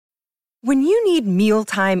When you need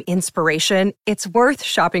mealtime inspiration, it's worth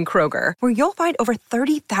shopping Kroger, where you'll find over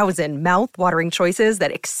 30,000 mouth-watering choices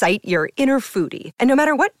that excite your inner foodie. And no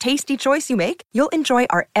matter what tasty choice you make, you'll enjoy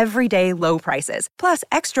our everyday low prices, plus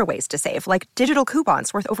extra ways to save, like digital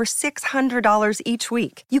coupons worth over $600 each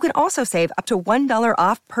week. You can also save up to $1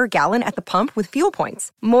 off per gallon at the pump with fuel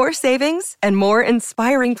points. More savings and more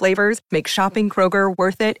inspiring flavors make shopping Kroger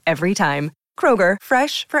worth it every time. Kroger,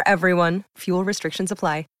 fresh for everyone. Fuel restrictions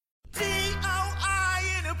apply.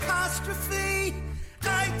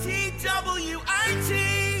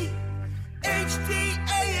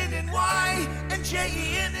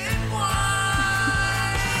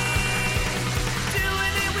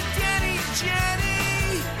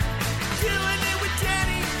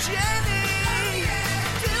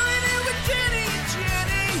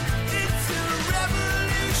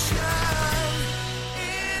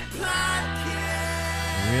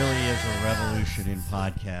 Really is a revolution in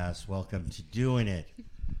podcasts. Welcome to Doing It,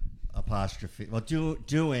 apostrophe. Well,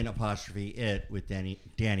 doing apostrophe it with Danny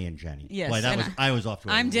and Jenny. Yes, boy, I was off to.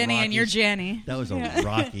 I'm Denny and you're Jenny. That was a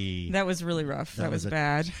rocky. That was really rough. That was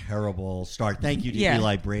bad. Terrible start. Thank you to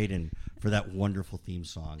Eli Braden for that wonderful theme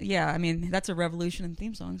song. Yeah, I mean that's a revolution in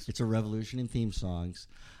theme songs. It's a revolution in theme songs.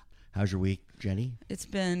 How's your week, Jenny? It's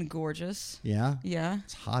been gorgeous. Yeah. Yeah.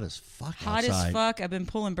 It's hot as fuck Hot outside. as fuck. I've been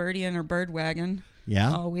pulling Birdie in her bird wagon.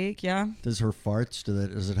 Yeah. All week. Yeah. Does her farts?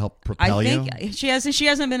 Does it help propel you? I think she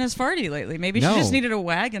hasn't been as farty lately. Maybe she just needed a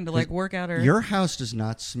wagon to work out her. Your house does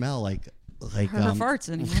not smell like her farts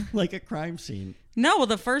anymore. Like a crime scene. No, well,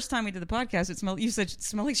 the first time we did the podcast, it smelled. You said it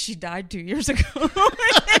smelled like she died 2 years ago.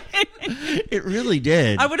 It really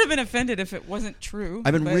did. I would have been offended if it wasn't true.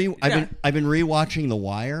 I've been rewatching The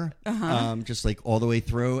Wire, just like all the way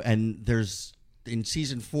through, and there's in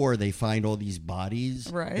season 4 they find all these bodies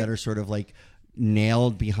that are sort of like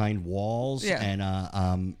nailed behind walls,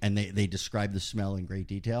 and they describe the smell in great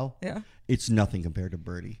detail. Yeah, it's nothing compared to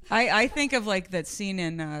Birdie. I think of like that scene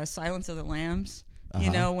in Silence of the Lambs. You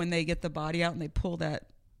know, when they get the body out and they pull that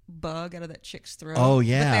bug out of that chick's throat. Oh,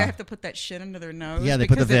 yeah. But they have to put that shit under their nose. Yeah, they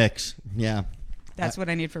put the Vicks. Yeah. That's what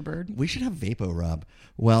I need for Bird. We should have Vapo Rub.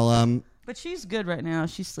 Well, but she's good right now.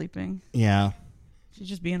 She's sleeping. Yeah. She's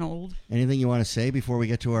just being old. Anything you want to say before we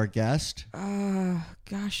get to our guest?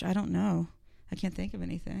 Gosh, I don't know. I can't think of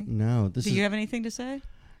anything. No. Do you have anything to say?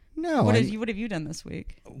 No. What have you done this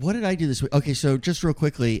week? What did I do this week? Okay, so just real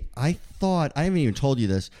quickly, I haven't even told you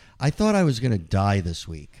this. I thought I was going to die this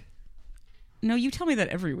week. No, you tell me that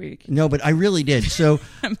every week. No, but I really did. So,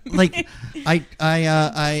 like,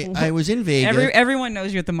 I was in Vegas. Everyone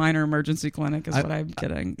knows you at the minor emergency clinic is what I'm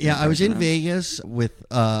getting. Yeah, I was in Vegas with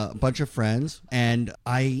a bunch of friends, and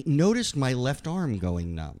I noticed my left arm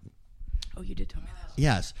going numb. Oh, you did tell me that.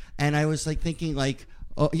 Yes, and I was like thinking, like,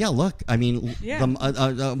 oh yeah, look. I mean,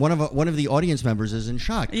 one of the audience members is in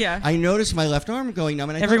shock. Yeah, I noticed my left arm going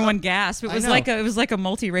numb, and everyone gasped. It was like a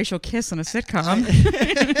multiracial kiss in a sitcom.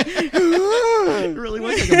 It really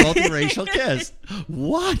was like a multiracial kiss.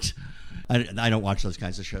 What? I don't watch those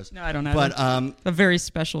kinds of shows. No, I don't know. But a very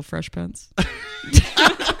special Fresh Prince.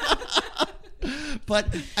 But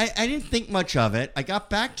I didn't think much of it. I got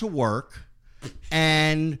back to work,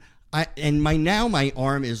 and my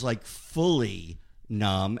arm is like fully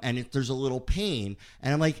numb, and there's a little pain,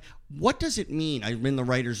 and I'm like, what does it mean? I'm in the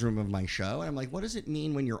writer's room of my show, and I'm like, what does it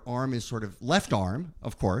mean when your arm is sort of left arm,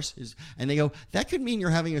 of course, and they go, that could mean you're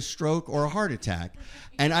having a stroke or a heart attack.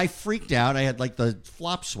 And I freaked out. I had like the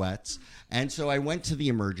flop sweats, and so I went to the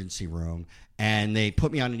emergency room, and they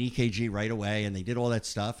put me on an EKG right away, and they did all that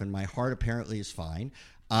stuff, and my heart apparently is fine.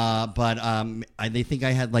 But they think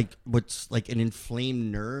I had like what's like an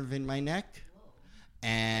inflamed nerve in my neck.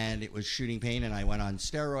 And it was shooting pain, and I went on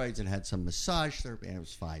steroids and had some massage therapy, and it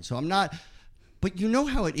was fine. So I'm not, but you know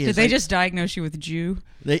how it is. Did they just diagnose you with Jew?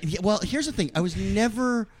 Well, here's the thing. I was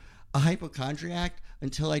never a hypochondriac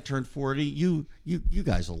until I turned 40. You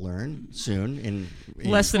guys will learn soon in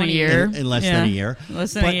less than a year. In less than a year.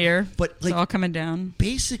 Less than a year. But like, it's all coming down.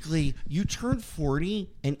 Basically, you turn 40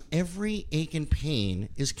 and every ache and pain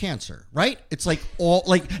is cancer, right? It's like all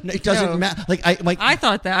like it doesn't matter. I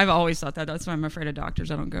thought that. I've always thought that. That's why I'm afraid of doctors.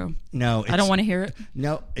 I don't go. No, I don't want to hear it.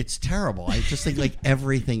 No, it's terrible. I just think like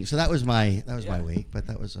everything. So that was my week, but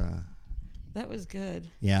that was That was good.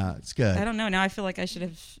 Yeah, it's good. I don't know. Now I feel like I should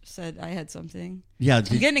have said I had something. Yeah.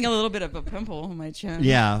 I'm getting a little bit of a pimple on my chin.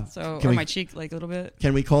 Yeah. Or my cheek, like a little bit.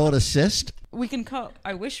 Can we call it a cyst? We can call.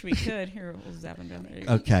 I wish we could. Here, we'll zap him down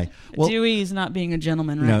there. Okay. Well, Dewey's not being a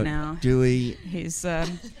gentleman right now. Dewey. He's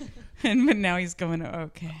But now he's going to,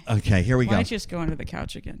 okay. Okay, here we Why go. don't you just go under the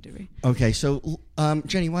couch again, Dewey? Okay, so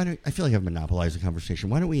Jenny, I feel like I've monopolized the conversation.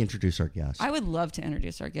 Why don't we introduce our guest? I would love to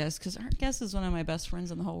introduce our guest because our guest is one of my best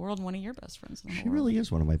friends in the whole world, one of your best friends in the whole She world. really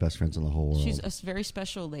is one of my best friends in the whole world. She's a very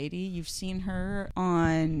special lady. You've seen her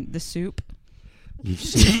on The Soup.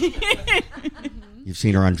 You've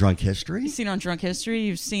seen her on Drunk History. You've seen her on Drunk History.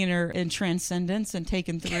 You've seen her in Transcendence and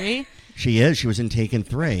Taken 3. She is. She was in Taken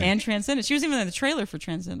 3. And Transcendence. She was even in the trailer for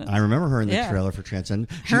Transcendence. I remember her in the Yeah. trailer for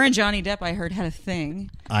Transcendence. Her and Johnny Depp, I heard, had a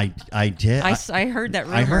thing. I did. I heard that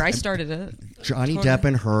rumor. I started it. Johnny Totally. Depp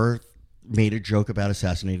and her made a joke about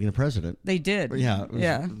assassinating the president. They did. Yeah, it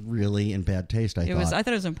was really in bad taste. I thought. I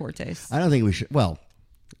thought it was in poor taste. I don't think we should. Well,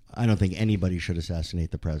 I don't think anybody should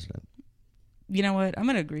assassinate the president. You know what? I'm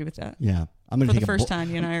going to agree with that. Yeah, I'm going For to the take first time,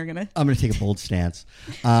 you and I are going to. I'm going to take a bold stance.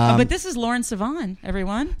 But this is Lauren Sivan,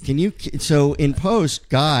 everyone. Can you? So in post,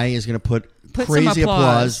 Guy is going to put some crazy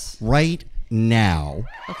applause. right now.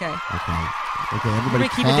 Okay. Okay, everybody,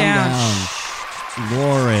 keep calm it down.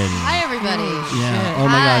 Lauren. Hi, everybody. Yeah. Shit. Oh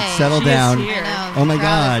my Hi. God. Settle She is down. here. I know, Oh my the crowd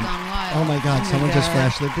God. has gone wild. Oh my God. my Someone just God.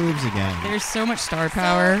 flashed their boobs again. There's so much star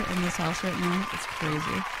power in this house right now. It's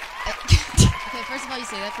crazy. Okay, first of all, you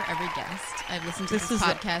say that for every guest. I've listened to This this is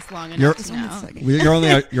a- podcast long You're- enough to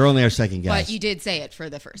know. You're only our second guest. But you did say it for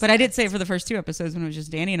the first. But I did guest. say it for the first 2 episodes when it was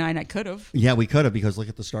just Danny and I could have. Yeah, we could have, because look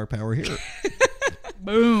at the star power here.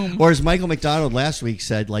 Boom. Or as Michael McDonald last week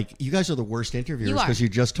said, like, you guys are the worst interviewers You are. because you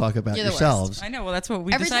just talk about You're the yourselves. I know. Well, that's what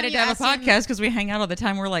we Every decided to time have a you ask him- podcast because we hang out all the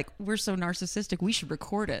time. We're like, we're so narcissistic. We should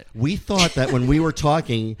record it. We thought that when we were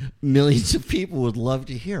talking, millions of people would love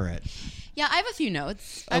to hear it. Yeah, I have a few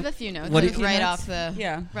notes. I have a few notes. what do Like, you- right notes? off the.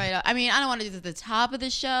 Yeah. Right. I mean, I don't want to do this at the top of the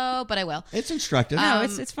show, but I will. It's instructive. No,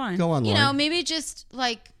 it's fine. Go on, You Lauren. know, maybe just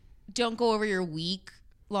like don't go over your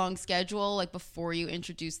week-long schedule like before you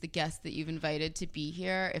introduce the guest that you've invited to be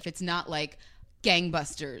here. If it's not like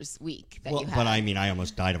gangbusters week that Well, you have. but I mean, I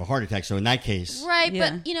almost died of a heart attack, so in that case... Right, Yeah.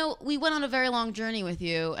 but you know, we went on a very long journey with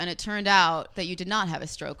you, and it turned out that you did not have a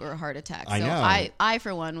stroke or a heart attack. I so know. I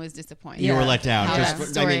for one was disappointed. You were Yeah. let down. How Just- that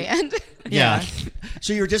I story mean, ended. yeah.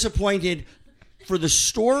 So you were disappointed for the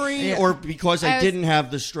story, Yeah. or because I I was- didn't have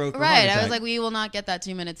the stroke or heart Right, attack? I was like, we will not get that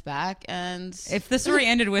 2 minutes back, and If the story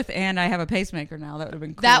ended with "and I have a pacemaker now," that would have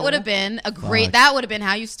been cool. that would have been a great. Fuck. That would have been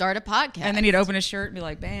how you start a podcast. And then he'd open his shirt and be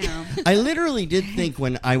like, "Bam." I literally did think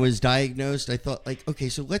when I was diagnosed, I thought, like, okay,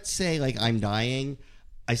 so let's say like I'm dying.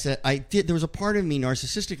 I said there was a part of me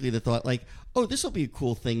narcissistically that thought like, oh, this will be a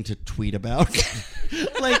cool thing to tweet about.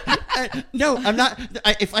 Like, no, I'm not.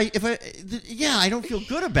 I don't feel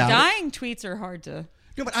good about it. Dying tweets are hard to.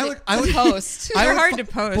 No, but I would post. They're hard to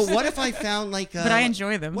post. But what if I found like? But I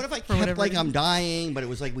enjoy them What if I for kept whatever like reason. I'm dying, but it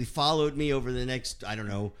was like we followed me over the next, I don't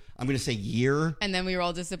know, I'm going to say year. And then we were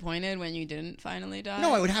all disappointed when you didn't finally die.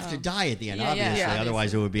 No, I would have to die at the end, Yeah, yeah, obviously. yeah.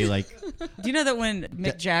 Otherwise, it would be like, Do you know that when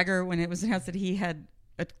Mick Jagger, when it was announced that he had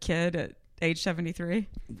a kid at age 73,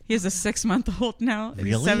 he has a 6-month-old now. And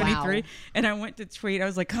he's Really? 73. Wow. And I went to tweet. I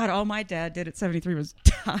was like, God, all my dad did at 73 was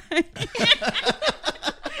die.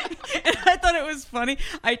 And I thought it was funny.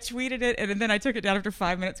 I tweeted it, and then I took it down after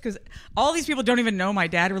 5 minutes because all these people don't even know my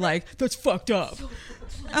dad were like, that's fucked up.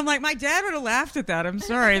 I'm like, my dad would have laughed at that. I'm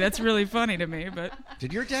sorry. That's really funny to me, but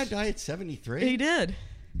did your dad die at 73? he did.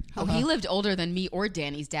 Oh, he lived older than me or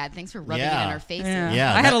Danny's dad. Thanks for rubbing it Yeah. in our faces.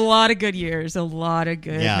 Yeah, I had that- a lot of good years, a lot of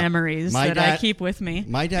good Yeah. memories My that I dad- keep with me.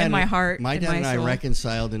 My dad, in my heart, my in dad my and I soul.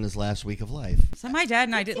 reconciled in his last week of life. So my dad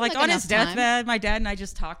and I did, like like on his enough time. deathbed, my dad and I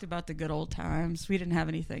just talked about the good old times. We didn't have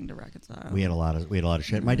anything to reconcile. We had a lot of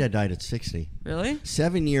shit. My dad died at 60. Really?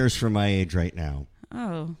 7 years from my age right now.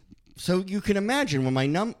 Oh, So you can imagine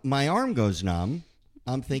when my arm goes numb,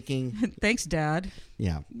 I'm thinking, thanks, Dad.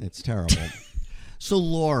 yeah, it's terrible. So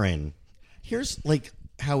Lauren, here's like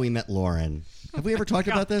how we met Lauren. Have we ever talked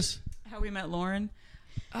about this? How we met Lauren?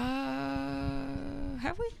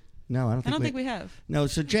 Have we? No, I don't I think don't think we have. No,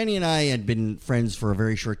 so Jenny and I had been friends for a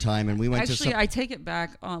very short time, and we went to Actually, some... I take it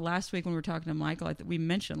back. Last week when we were talking to Michael, I we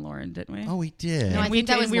mentioned Lauren, didn't we? Oh, we did. No, I And we think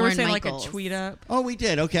that did- was we were Lauren saying Michaels. like a tweet up. Oh, we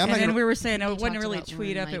did. Okay, I'm And not then gonna... we were saying, We it wasn't talked really a about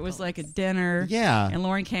tweet Lauren up. It was like a Michaels. dinner. Yeah. And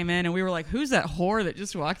Lauren came in, and we were like, who's that whore that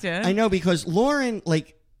just walked in? I know, because Lauren,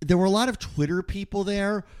 like, there were a lot of Twitter people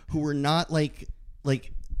there who were not like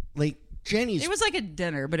Jenny's. It was like a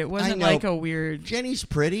dinner, but it wasn't know. like a weird. Jenny's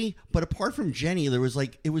pretty, but apart from Jenny, there was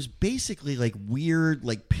like, it was basically like weird,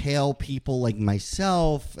 like pale people like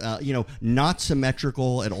myself, not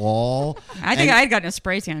symmetrical at all. I think And- I had gotten a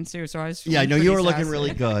spray tan too, so I was. Yeah, I know pretty you were looking sassy.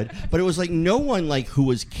 really good, but it was like no one like who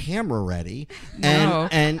was camera ready. No,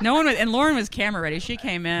 And no one was, and Lauren was camera ready. She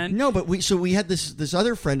came in. no, but we had this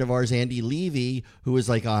other friend of ours, Andy Levy, who was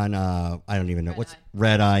like on I don't even know what's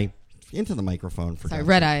Red Eye. into the microphone for Sorry, God's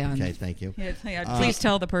red sake. eye on. Okay, thank you. Please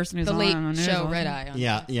tell the person who's The on late on news show on. Red Eye. On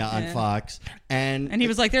Yeah, on Fox. And And he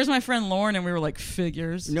was like, "There's my friend Lauren," and we were like,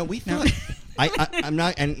 "Figures." no, we thought. I'm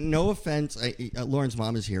not, and no offense, Lauren's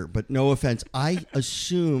mom is here, but no offense. I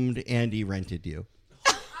assumed Andy rented you.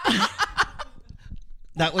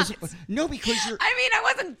 That was no, because you're I mean, I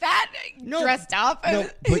wasn't that dressed up. No,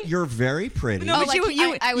 but you're very pretty. No, but like,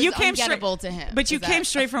 I was you came ungettable straight to him. But you Is came that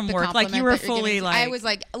straight from the work, like you compliment were that you're fully giving? like. I was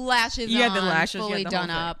like lashes. You had the on, lashes, you fully had the whole done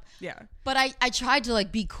thing. up. Yeah. But I tried to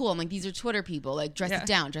like be cool. I'm like, these are Twitter people. Like dress Yeah. it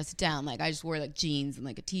down, dress it down. Like I just wore like jeans and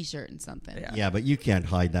like a t-shirt and something. Yeah. Yeah, but you can't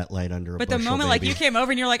hide that light under a But the bushel, moment like baby. you came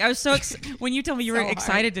over and you're like, I was so when you told me you So were hard.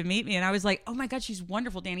 excited to meet me, and I was like, oh my god, she's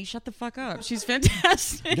wonderful, Danny. Shut the fuck up. She's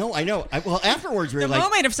fantastic. No, I know. Well, afterwards we were The like,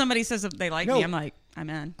 moment if somebody says that they like No. me, I'm like,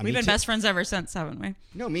 I'm in. We've me been too. best friends ever since, haven't we?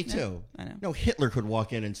 no, me too. I know. No, Hitler could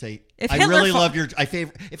walk in and say, If I Hitler really fo- love your.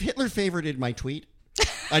 If Hitler favorited my tweet,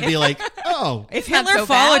 I'd be like, oh. If not Hitler so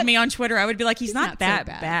followed bad. me on Twitter, I would be like, he's not not so that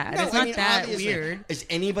bad. bad. No, It's I not mean, that obviously. weird. Is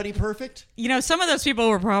anybody perfect? You know, some of those people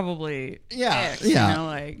were probably Yeah, dicks, yeah. You know,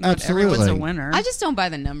 like not everyone's a Absolutely. winner. I just don't buy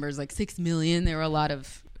the numbers. Like 6 million. There were a lot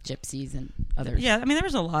of gypsies and others. yeah, I mean, there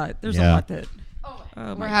was a lot. There's Yeah. a lot that. Oh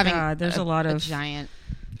We're my having God, there's a lot of. giant.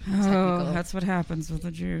 Oh, technical- that's what happens with the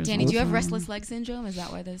Jews. Danny, all do you the have time. restless leg syndrome? Is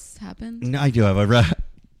that why this happened? No, I do have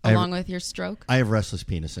Along with your stroke? I have restless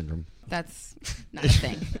penis syndrome. That's not a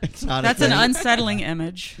thing. It's not. That's a an thing. unsettling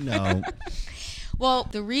image. No. Well,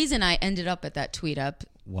 the reason I ended up at that tweet up,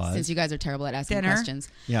 Was? since you guys are terrible at asking Dinner? questions,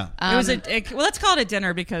 Yeah. It was well, let's call it a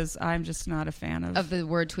dinner because I'm just not a fan of. of the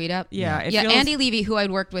word tweet up. Yeah, it yeah. feels- Andy Levy, who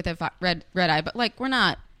I'd worked with at Red Eye, but like we're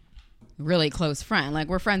not really close friends. Like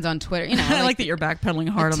we're friends on Twitter. You know, I like that you're backpedaling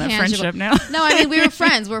hard on that tangible- friendship now. No, I mean we were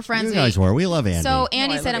friends. We're friends. You guys were. We love Andy. So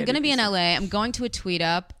Andy I said, love I'm going to Andy be in too. LA. I'm going to a tweet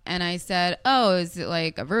up. And I said, oh, is it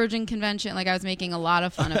like a virgin convention? Like I was making a lot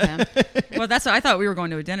of fun of him. Well, that's what I thought we were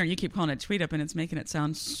going to a dinner. You keep calling it tweet up, and it's making it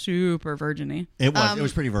sound super virgin-y. it was. It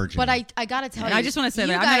was pretty virgin. But I got to tell And you. I just wanna say you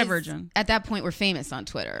that I'm not a guys virgin. At that point, were famous on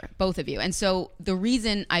Twitter, both of you. And so the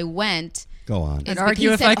reason I went Go on. is argue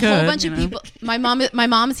because if I a whole could, bunch you of know. people. My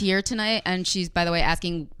mom's here tonight, and she's, by the way,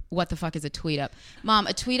 asking what the fuck is a tweet up. Mom,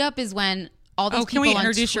 a tweet up is when all those Oh, people can we on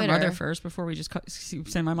introduce your Twitter- mother first before we just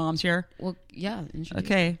say my mom's here? Well, yeah. introduce-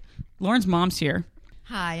 Okay, Lauren's mom's here.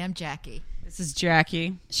 Hi, I'm Jackie. This is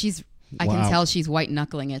Jackie. She's. I Wow. can tell she's white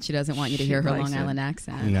knuckling it. She doesn't want you to She hear her likes Long it. Island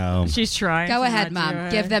accent. No. She's trying. Go to ahead, not do Mom.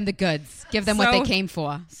 it. Give them the goods. Give them what So- they came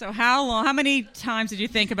for. So how many times did you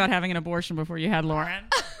think about having an abortion before you had Lauren?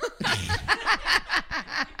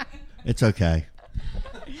 It's okay.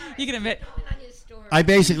 You can admit. I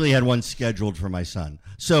basically had one scheduled for my son,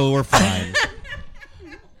 so we're fine.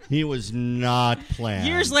 He was not planned.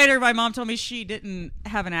 Years later, my mom told me she didn't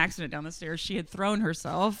have an accident down the stairs. She had thrown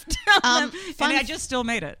herself down them, fun- and I just still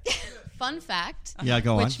made it. Fun fact. Yeah,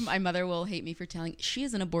 go on. Which my mother will hate me for telling. She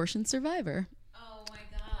is an abortion survivor. Oh my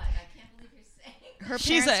God, I can't believe you're saying. Her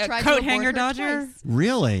She's parents a tried coat to hanger abort her dodger? twice,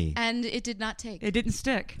 Really? and it did not take. It didn't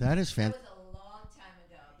stick. That is fantastic. That was a long time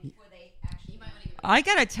ago before they actually. I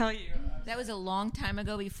gotta tell you, That was a long time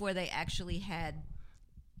ago before they actually had,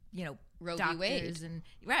 Roe v. doctors Wade. and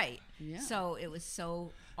right. Yeah. So it was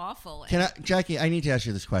so awful. Can I, Jackie? I need to ask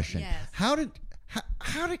you this question. Yes. How do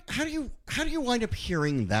you wind up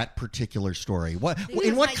hearing that particular story? What Because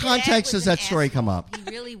in what my dad context was does an that story come asshole. up?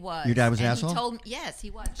 He really was. Your dad was an And asshole? He told me, yes,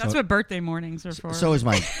 he was. that's what birthday mornings are for. So is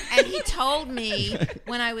mine. And he told me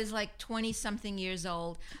when I was like 20-something years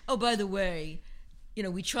old, oh, by the way,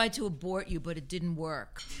 we tried to abort you, but it didn't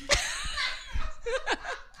work.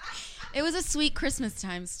 It was a sweet Christmas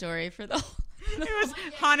time story for the. it was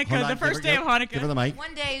Hanukkah, Hold on, the first day of Hanukkah. Give her the mic.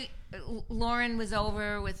 One day, Lauren was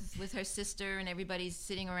over with her sister, and everybody's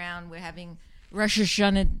sitting around. We're having Rosh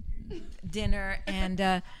Hashanah dinner, and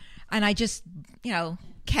I just,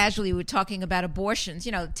 casually were talking about abortions,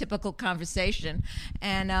 typical conversation,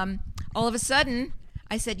 and all of a sudden,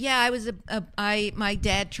 I said, "Yeah, my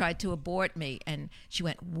dad tried to abort me," and she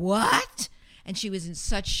went, "What?" And she was in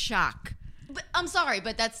such shock. But I'm sorry,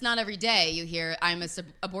 but that's not every day you hear I'm a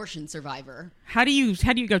abortion survivor. How do you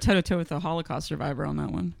go toe to toe with a Holocaust survivor on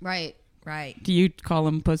that one? Right. Right. Do you call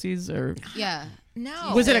them pussies or? Yeah.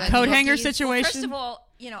 No. Was it a Like coat hanger rookies? situation? First of all,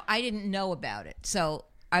 I didn't know about it, so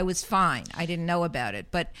I was fine. I didn't know about it,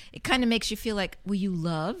 but it kind of makes you feel like, were you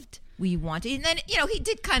loved? Were you wanted? And then, he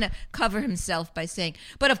did kind of cover himself by saying,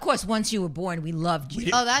 but of course, once you were born, we loved you.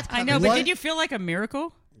 Oh, that's. I know, covered. but did you feel like a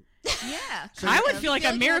miracle? Yeah. I would feel like a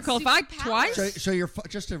like you had miracle if I superpowers. twice. So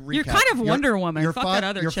just to recap, You're kind of Wonder Woman. Fuck that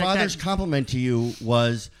other Your chick. father's compliment to you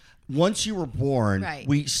was once you were born, Right.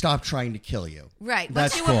 we stopped trying to kill you. Right.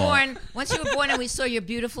 That's Once you were cool. born and we saw your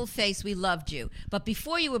beautiful face, we loved you. But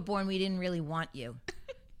before you were born, we didn't really want you.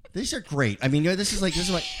 These are great. I mean, this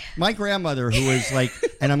is my grandmother, who is like,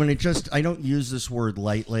 and I'm going to I don't use this word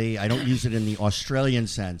lightly. I don't use it in the Australian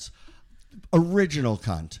sense. Original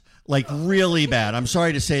cunt. Like, really bad. I'm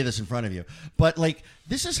sorry to say this in front of you. But, like,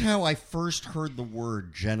 this is how I first heard the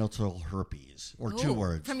word genital herpes, or two Ooh,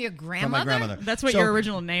 words. from your From my grandmother? grandmother. That's what So- your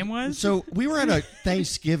original name was? So we were at a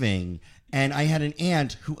Thanksgiving, and I had an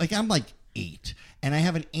aunt who, like, I'm like 8, and I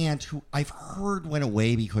have an aunt who I've heard went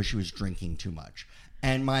away because she was drinking too much.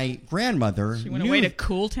 And my grandmother She went knew, away to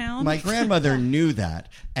Cool Town? My grandmother knew that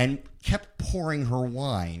and kept pouring her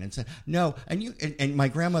wine and said, no. And my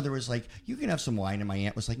grandmother was like, you can have some wine. And my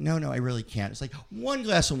aunt was like, no, I really can't. It's like, one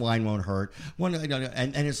glass of wine won't hurt.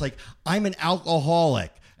 And it's like, I'm an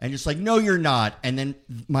alcoholic. And it's like, no, you're not. And then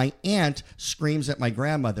my aunt screams at my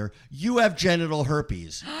grandmother, you have genital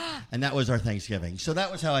herpes. And that was our Thanksgiving. So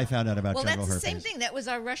that was how I found out about Well, genital that's the herpes. same thing. That was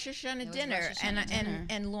our Rosh Hashanah dinner, Rosh Hashanah dinner.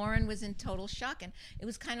 and Lauren was in total shock, and it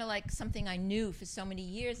was kind of like something I knew for so many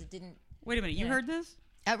years. It didn't. Wait a minute, you Yeah. heard this?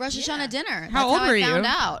 At Rosh Hashanah dinner. How That's old were I you? found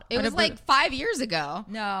out. It I was never- like 5 years ago.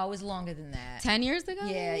 No, it was longer than that. 10 years ago?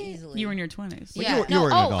 Yeah, maybe? easily. You were in your 20s. Well, Yeah. you were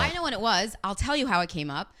an Oh, adult. I know when it was. I'll tell you how it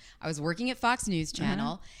came up. I was working at Fox News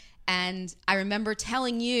Channel, and I remember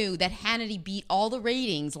telling you that Hannity beat all the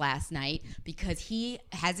ratings last night because he,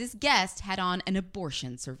 as his guest, had on an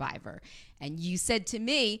abortion survivor. And you said to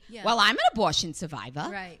me, Yeah. well, I'm an abortion survivor.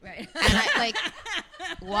 Right. And I like,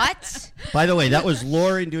 what? By the way, that was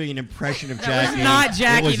Lauren doing an impression of Jackie. Not It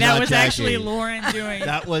Jackie. That not was Jackie. actually Lauren doing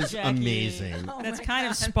That was Jackie. amazing. That's kind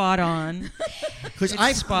of spot on. Because It's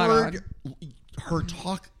I've spot heard her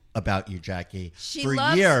talk about you, Jackie, She for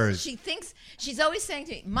loves, years. She thinks she's always saying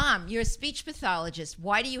to me, "Mom, you're a speech pathologist.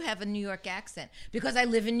 Why do you have a New York accent?" Because I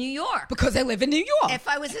live in New York. Because I live in New York. If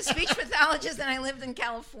I was a speech pathologist and I lived in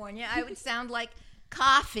California, I would sound like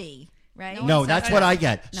coffee, right? No, one that's says what that. I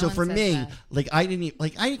get. No So one for says me, that. like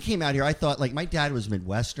I came out here. I thought like my dad was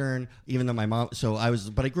Midwestern, even though my mom. So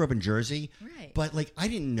but I grew up in Jersey. Right. But like I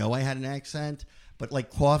didn't know I had an accent. But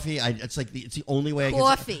like coffee, it's the only way.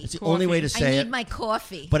 Coffee. It's the only way to I say need it. my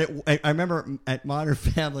coffee. But I remember at Modern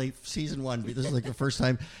Family season 1. This is like the first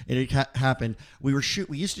time it had happened. We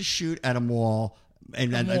used to shoot at a mall.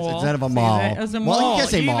 And mall. instead of a See, mall. it was a Well, mall. you can't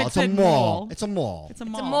say You mall. even It's a said mall. mall. It's a mall. It's a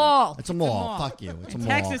it's mall. a mall. It's a mall. Fuck you. It's a In mall.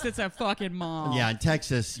 Texas, it's a fucking mall. Yeah, in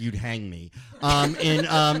Texas, you'd hang me.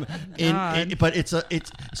 God. But it's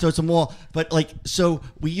a mall. But like, so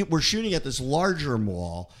we're shooting at this larger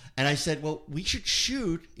mall, and I said, well, we should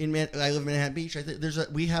shoot in. I live in Manhattan Beach. I think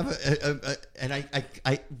we have and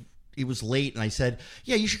I. It was late, and I said,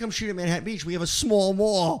 yeah, you should come shoot at Manhattan Beach. We have a small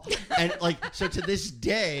mall. And like, so to this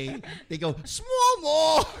day, they go, small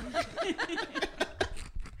mall.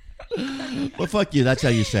 Well, fuck you. That's how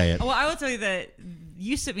you say it. Well, I will tell you that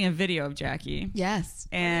you sent me a video of Jackie. Yes.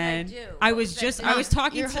 And What did I do? I What was was just, that I was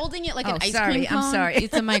talking You're to, holding it like Oh, an ice sorry. cream cone. I'm sorry.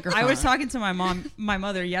 It's a microphone. I was talking to my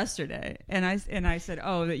mother yesterday, and I said,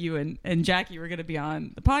 oh, that you and Jackie were going to be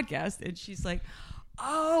on the podcast, and she's like,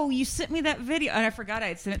 oh, you sent me that video, and I forgot I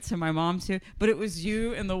had sent it to my mom too, but it was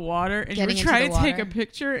you in the water, and Getting you into were trying the to take water. a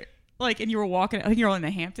picture, like, and you were walking, I think you were in the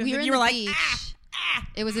Hamptons, We were and in you were the like, beach.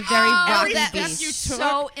 It was a very Oh, rocky that step beach. you was took.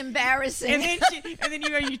 so embarrassing. and then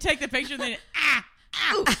you take the picture, and then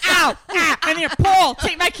ow, ow, and then you pull,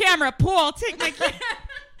 take my camera, take my camera.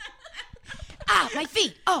 Ah, my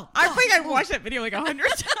feet. Oh, I think I've watched that video like 100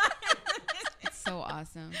 times. it's so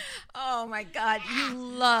awesome. Oh my God, you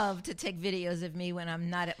love to take videos of me when I'm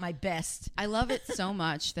not at my best. I love it so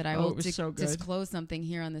much that I Oh, will it was so good. disclose something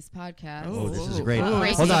here on this podcast. Oh, this is great. Oh,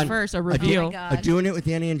 Break Hold it on. first, a Oh reveal. my God. Doing it with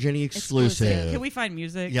Danny and Jenny exclusive. Can we find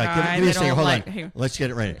music? Yeah, guy give me a second. that'll, Hold like, on. hey, Let's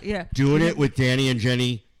get it right. Yeah. Doing it with Danny and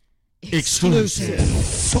Jenny exclusive.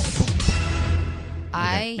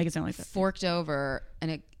 I Make it sound like that. forked over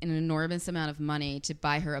an enormous amount of money to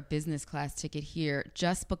buy her a business class ticket here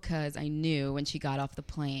just because I knew when she got off the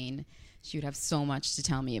plane she would have so much to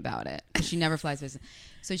tell me about it. She never flies business.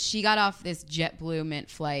 So she got off this JetBlue Mint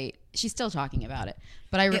flight. She's still talking about it.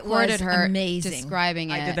 But I It recorded was her amazing.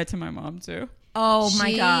 describing it. I did that to my mom too. Oh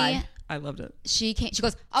my She- God. I loved it. She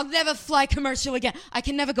goes, I'll never fly commercial again. I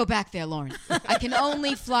can never go back there, Lauren. I can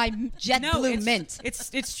only fly JetBlue Mint.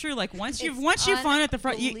 It's true. Like once you've It's flown at the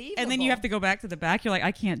front, and then you unbelievable. have to go back to the back. You're like,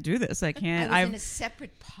 I can't do this. I I can't. was in a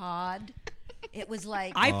separate pod. It was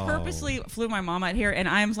like I purposely flew my mom out here, and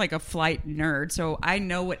I'm like a flight nerd, so I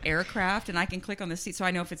know what aircraft, and I can click on the seat, so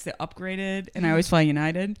I know if it's the upgraded. And I always fly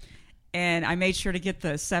United. And I made sure to get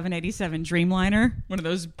the 787 Dreamliner, one of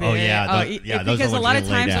those big. Oh, yeah. Those because are a the lot ones of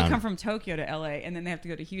you lay times they'll down. come from Tokyo to LA, and then they have to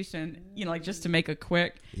go to Houston, like just to make a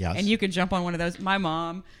quick. Yes. And you can jump on one of those. My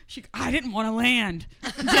mom, I didn't want to land.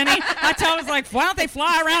 Jenny, I was like, why don't they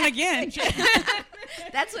fly around again?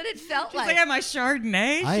 That's what it felt like. I had my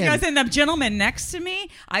Chardonnay. I She am- goes, and the gentleman next to me,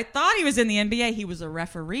 I thought he was in the NBA. He was a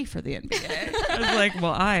referee for the NBA. I was like,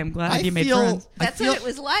 well, I am glad you made friends. That's what it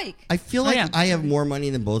was like. I feel like yeah. I have more money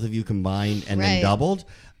than both of you combined and then Right. doubled.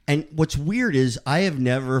 And what's weird is I have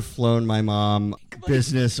never flown my mom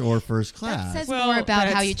business or first class. That says Well, more about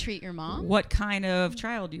how that's- you treat your mom. What kind of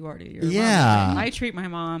child you are to your Yeah. mom. I treat my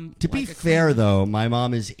mom. To be like a fair, queen. though, my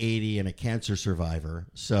mom is 80 and a cancer survivor.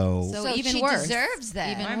 So So even she worse. deserves that.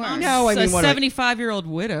 Even My worse. mom's No, I mean, a what I- 75-year-old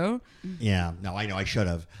widow. yeah, no, I know I should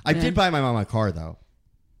have. I Yeah. did buy my mom a car, though.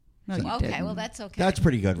 No, you Okay, didn't. well, that's okay. That's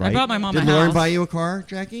pretty good, right? bought my mom a Did Lauren house. buy you a car,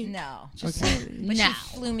 Jackie? No. Just But No. she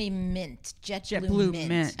flew me mint. JetBlue JetBlue mint.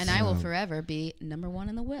 mint. And I will forever be number one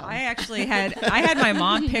in the will. I actually had my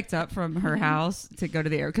mom picked up from her house to go to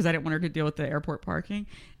the air because I didn't want her to deal with the airport parking.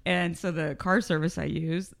 And so the car service I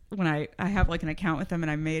use when I have like an account with them,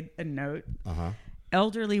 and I made a note. Uh-huh.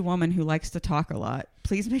 Elderly woman who likes to talk a lot.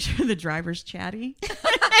 Please make sure the driver's chatty.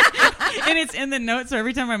 And it's in the notes. So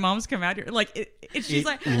every time my mom's come out here, like she's It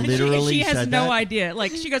like, literally she has said no that? idea.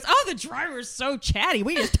 Like she goes, "Oh, the driver's so chatty.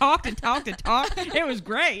 We just talked and talked and talked. It was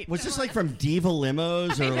great." Was this like from Diva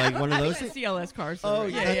Limos or like one of those It's things? CLS car service. Oh,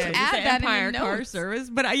 yeah, that's yeah. a- It's Add the that in the Empire car notes. service.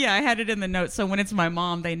 But I had it in the notes. So when it's my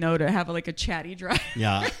mom, they know to have like a chatty driver.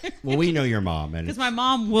 Yeah. Well, we know your mom. and Because my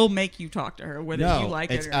mom will make you talk to her whether No, you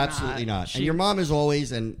like it's it or absolutely not. She- And your mom is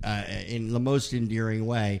always, and in the most endearing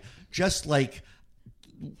way, just like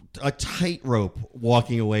a tightrope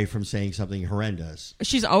walking away from saying something horrendous.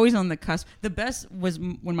 She's always on the cusp. The best was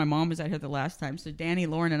when my mom was out here the last time. So Danny,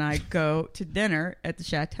 Lauren, and I go to dinner at the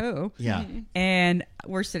Chateau. Yeah. And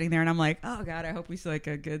we're sitting there, and I'm like, oh, God, I hope we see like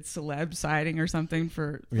a good celeb sighting or something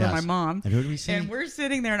for Yes. my mom. And who do we see? And we're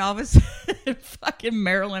sitting there, and all of a sudden, fucking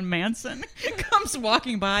Marilyn Manson comes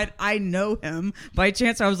walking by. And I know him by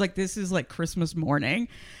chance. I was like, this is like Christmas morning.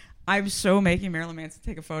 I'm so making Marilyn Manson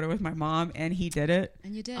take a photo with my mom, and he did it.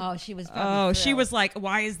 and you did. Oh, she was. Oh, probably she thrilled. was like,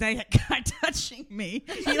 why is that guy touching me?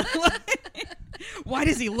 Why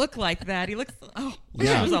does he look like that? He looks,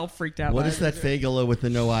 Yeah. she was all freaked out. What by is it. that Fagalo with the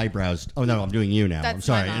no eyebrows? Oh, no, I'm doing you now. That's I'm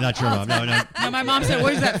sorry. my mom. Not your mom. No, no. No, my mom said,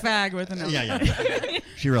 where's that fag with an Yeah.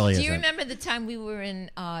 She really is. Do you that. remember the time we were in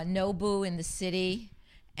Nobu in the city,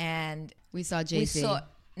 and We saw we JC. saw?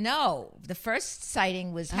 No, the first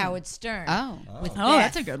sighting was Howard Stern. Oh. with Oh, Beth.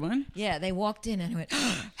 that's a good one. Yeah, they walked in and went,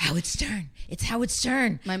 Howard Stern. It's Howard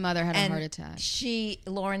Stern. My mother had a And heart attack.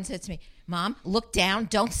 Lauren said to me, Mom, look down.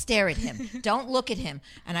 Don't stare at him. Don't look at him.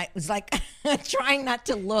 And I was like trying not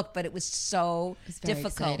to look, but it was so very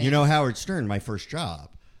difficult. exciting. You know, Howard Stern, my first job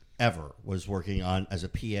ever was working on as a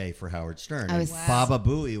PA for Howard Stern. I was- And Baba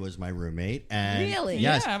Booey was my roommate. And Really?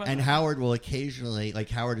 Yes. Yeah, but- and Howard will occasionally, like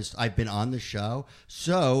Howard is, I've been on the show.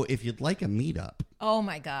 So if you'd like a meetup, Oh,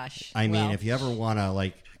 my gosh. I mean, Well, if you ever want to,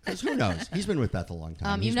 like, because who knows? He's been with Beth a long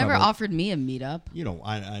time. You've He's never probably- offered me a meetup. You know,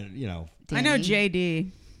 you know. I know Danny.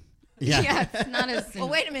 JD. Yeah. Yeah, it's not as. Well,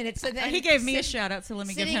 wait a minute. So then He gave me a shout out, so let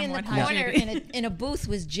me give sitting him in one. the Hi, corner JD. in a booth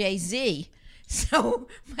was Jay-Z. So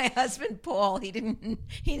my husband Paul,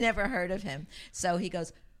 he never heard of him. So he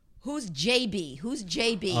goes, "Who's JB? Who's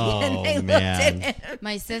JB?" Oh, and they man. looked at him.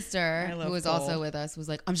 My sister, I love who was Cole. also with us, was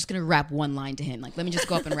like, "I'm just gonna rap one line to him. Like, let me just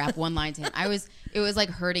go up and rap one line to him." It was like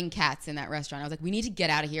herding cats in that restaurant. I was like, "We need to get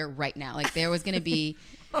out of here right now." Like, there was gonna be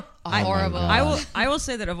a horrible. God. I will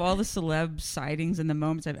say that of all the celeb sightings and the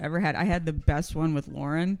moments I've ever had, I had the best one with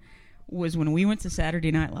Lauren was when we went to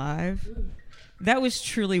Saturday Night Live. That was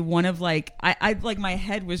truly one of like I like my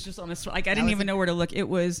head was just on a like I didn't even know where to look. It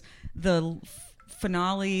was the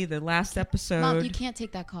finale, the last episode. Mom, you can't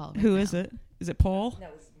take that call. Who is it? Is it Paul?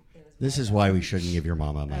 This is why we shouldn't give your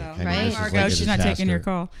mom a mic. I mean, Right? this is Margo, like a she's not taking your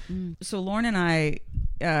disaster. call. So Lauren and I,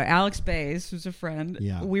 Alex Bays, who's a friend,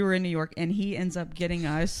 Yeah. we were in New York, and he ends up getting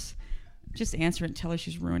us. Just answer it and tell her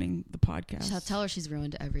she's ruining the podcast. Tell her she's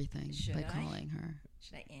ruined everything by I? calling her.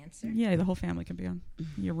 Should I answer? Yeah, the whole family can be on.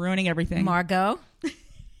 You're ruining everything. Margot,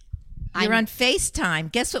 you're on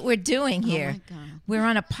FaceTime. Guess what we're doing here? my God. We're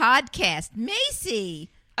on a podcast. Macy.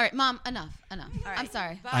 All right, Mom. Enough. I'm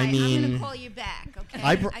sorry. Bye. I I'm mean- going to call you back, okay?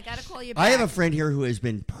 I got to call you back. I have a friend here who has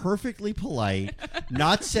been perfectly polite,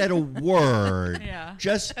 not said a word. Yeah.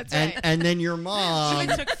 Just and then your mom. She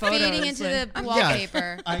took photos. Feeding into like- the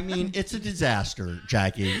wallpaper. I mean, it's a disaster,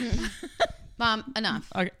 Jackie. Mom, enough.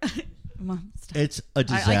 Okay. Mom, stop. It's a I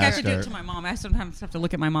disaster. have to do it to my mom. I sometimes have to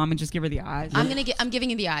look at my mom and just give her the eyes. I'm giving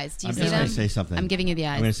you the eyes. Do you I'm see just them? going to say something. I'm giving you the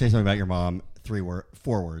eyes. I'm going to say something about your mom.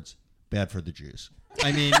 4 words. Bad for the Jews.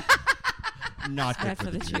 I mean, not good Bad for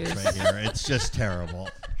for the the Jews Jews. right here. It's just terrible.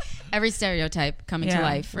 Every stereotype coming to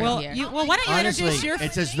life right well, here. Well, why don't you Honestly, introduce your...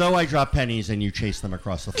 it's as though I drop pennies and you chase them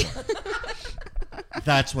across the floor.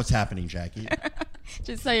 That's what's happening, Jackie.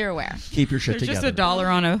 Just so you're aware. Keep your shit There's together. just $1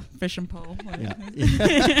 on a fishing pole. Yeah.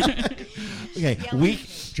 Okay,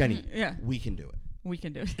 Jenny. Yeah. We can do it. We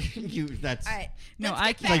can do it. That's All right. No, Let's I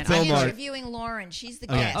get can't. back to Like Bill Maher. interviewing Lauren. She's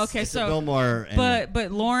the okay. guest. Okay, It's so- a Bill Maher. And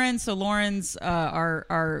But Lauren's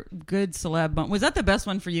our good celeb bump. Was that the best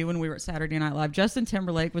one for you when we were at Saturday Night Live? Justin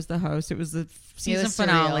Timberlake was the host. It was the season was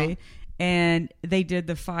finale, surreal. and they did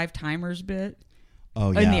the 5 timers bit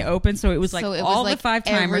oh yeah, in the open. So it was like so it all was like the 5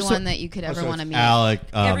 timers. everyone that you could ever So want to it's meet. Alec,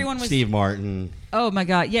 Everyone was- Steve Martin. Oh my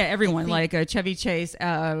God! Yeah, everyone like Chevy Chase,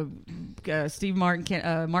 Steve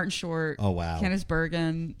Martin, Martin Short. Oh, wow. Kenneth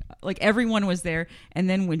Bergen. Like everyone was there. And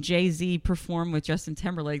then when Jay-Z performed with Justin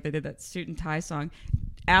Timberlake, they did that suit and tie song.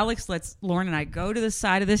 Alex lets Lauren and I go to the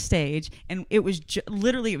side of the stage, and it was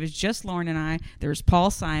literally it was just Lauren and I. There was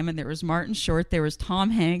Paul Simon, there was Martin Short, there was Tom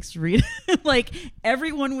Hanks, Rita. Like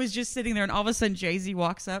everyone was just sitting there, and all of a sudden Jay-Z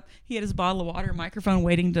walks up. He had his bottle of water, and microphone,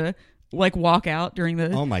 waiting to like walk out during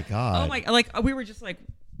the. Oh my God. Oh my! Like we were just like.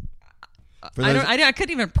 For I those- don't. I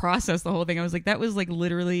couldn't even process the whole thing. I was like, that was like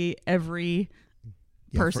literally every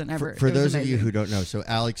person ever. For It was those of you amazing. who don't know, so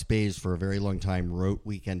Alex Bays for a very long time wrote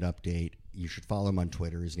Weekend Update. You should follow him on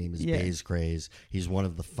Twitter. His name is Yeah. Bays Craze. He's one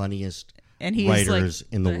of the funniest and he's writers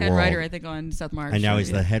like in the head world. writer, I think, on Seth Meyers. And now show, he's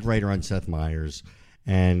yeah. the head writer on Seth Meyers,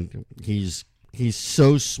 and he's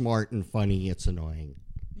so smart and funny. It's annoying.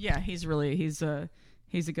 Yeah, he's a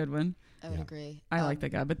good one. I would agree. I like that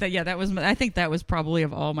guy. But that was I think that was probably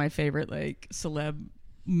of all my favorite like celeb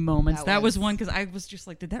moments. That was one because I was just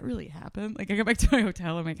like, did that really happen? Like I go back to my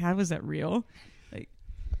hotel. I'm like, how was that real? Like,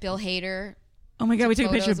 Bill Hader. oh my God, we took a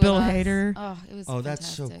picture of photos Bill with us. Hater. Oh, it was. Oh, that's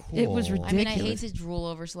so fantastic. cool. It was I mean, I ridiculous. hate to drool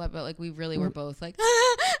over celeb, but like we really were both like.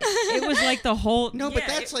 It was like the whole. No, but yeah,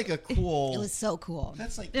 that's like a cool. It was so cool.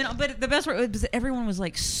 That's like. You know, but the best part was that everyone was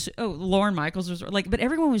like, Lauren Michaels was like, but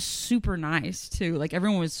everyone was super nice too. Like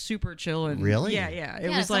everyone was super chill and Really? yeah. It Yeah,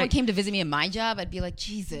 if was someone like came to visit me in my job, I'd be like,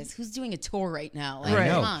 Jesus, who's doing a tour right now? Like, I Right.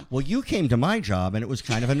 know. come on. Well, you came to my job, and it was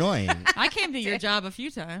kind of annoying. I came to your job a few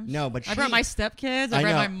times. No, but I brought she- my stepkids. I I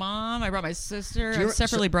brought know. my mom. I brought my sister. Do you I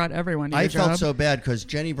separately so- brought everyone to I your felt job. so bad because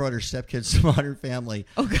Jenny brought her stepkids to Modern Family.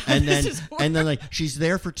 Oh, God, and then this is and then like she's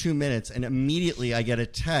there for 2 minutes, and immediately I get a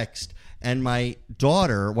text, and my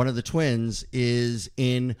daughter, one of the twins, is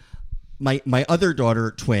in. My other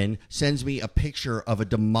daughter, twin, sends me a picture of a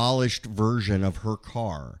demolished version of her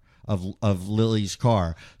car. Of Lily's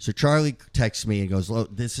car. So Charlie texts me and goes,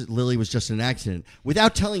 Lily was just an accident,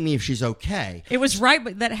 without telling me if she's okay. It was right,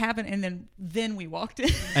 but that happened, and then we walked in.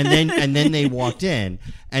 and then they walked in,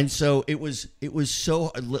 and so it was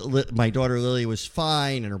so my daughter Lily was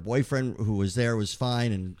fine, and her boyfriend who was there was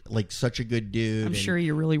fine, and like such a good dude. I'm and sure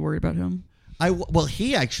you're really worried about him. well,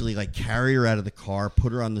 he actually like carried her out of the car,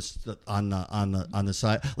 put her on the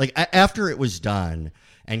side, like after it was done,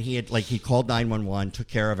 and he called 911, took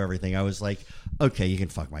care of everything. I was like, okay, you can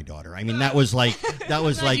fuck my daughter. I mean, that was like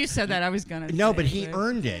Glad you said that. I was gonna. no, say but he it.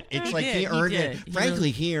 earned it. It's He like did, he he earned did. it. He Frankly,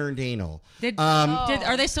 really- he earned anal.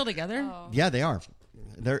 Are they still together? Yeah, they are.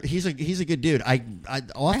 He's a good dude. I I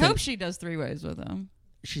often hope she does 3 ways with him.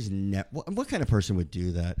 she's what kind of person would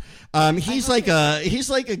do that? He's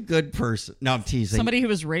like a good person. No, I'm teasing. Somebody who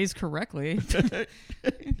was raised correctly.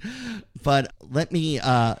 But let me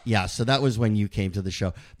so that was when you came to the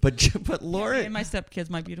show. But Lauren and my stepkids,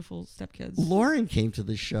 my beautiful stepkids. Lauren came to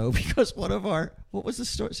the show because what was the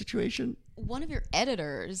situation? One of your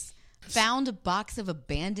editors found a box of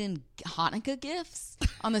abandoned Hanukkah gifts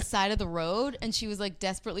on the side of the road, and she was like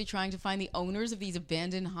desperately trying to find the owners of these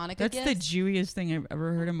abandoned Hanukkah That's gifts. the Jewiest thing I've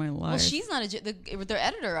ever heard in my life. Well, she's not their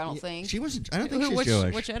editor, I don't think. She wasn't. I don't think she's which,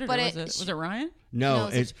 Jewish. Which editor But was it? Was it Ryan? No,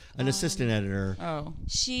 No, it's an assistant editor. Oh,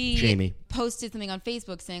 She Jamie. posted something on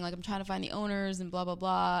Facebook saying like, I'm trying to find the owners and blah blah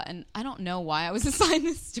blah, and I don't know why I was assigned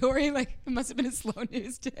this story. Like it must have been a slow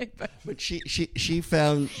news day, but But she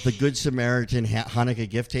found the Good Samaritan Hanukkah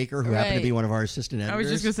gift taker who happened to Right. be one of our assistant editors. I was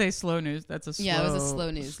just gonna say slow news. That's a slow. yeah, it was a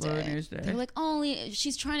slow news day. They're like,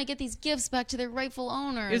 she's trying to get these gifts back to their rightful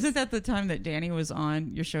owners. Isn't that the time that Danny was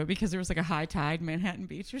on your show because there was like a high tide in Manhattan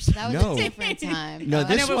Beach or something? that was No. a different time? No, I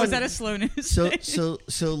this know, but one, was that a slow news?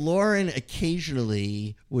 So Lauren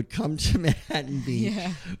occasionally would come to Manhattan Beach,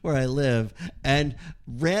 where I live, and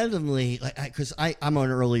randomly, because I'm an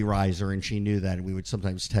early riser, and she knew that, and we would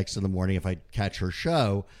sometimes text in the morning if I'd catch her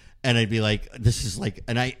show, and I'd be like, this is like,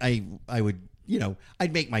 and I would,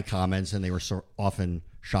 I'd make my comments, and they were so often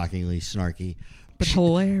shockingly snarky. But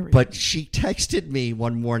hilarious. But she texted me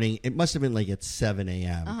one morning. It must have been like at 7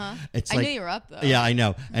 a.m. It's I like, knew you were up, though. Yeah, I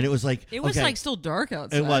know. And it was like, it was okay. like still dark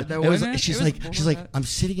outside. It was. Though, It was. wasn't it? She's It was like, before I'm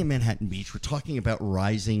sitting in Manhattan Beach. We're talking about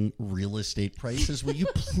rising real estate prices. Will you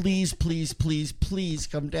please, please, please, please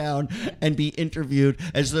come down and be interviewed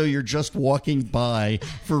as though you're just walking by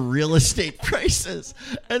for real estate prices?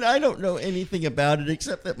 And I don't know anything about it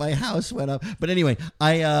except that my house went up. But anyway,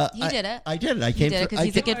 He did it. I did it. I He came did it because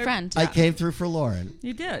he's a good friend. I came through for Lauren.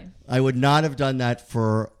 You did. I would not have done that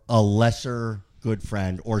for a lesser good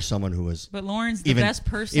friend or someone who was But Lauren's the even best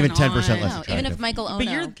person. even 10% on- less No, even attractive. if Michael Ono But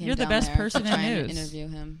you're came the down best there person to in try and news. interview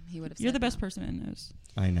him, he would have. You're said the best no. person in news.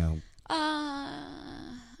 I know.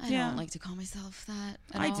 I Yeah. don't like to call myself that.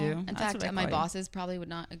 At I all. do. In That's fact, what I my call you. bosses probably would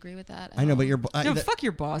not agree with that. I know, but you're. you're No, fuck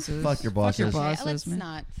your bosses. Fuck your bosses. Fuck your Okay, bosses, Let's man.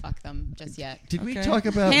 not fuck them just yet. Did we Okay. talk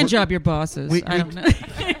about hand job your bosses? We- I we- don't know.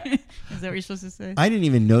 Is that what you're supposed to say? I didn't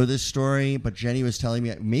even know this story, but Jenny was telling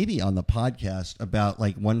me maybe on the podcast about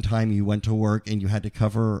like one time you went to work and you had to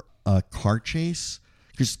cover a car chase.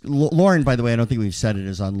 Because Lauren, by the way, I don't think we've said it,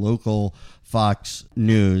 is on local Fox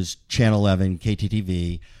News, Channel 11,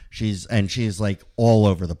 KTTV. She's like all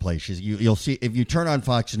over the place. You'll see if you turn on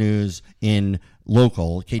Fox News in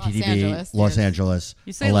local KTTV, Angeles, Los yes. Angeles.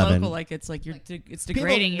 You say 11. local like it's like it's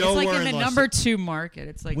degrading. know It's like we're in the in Los- number 2 market.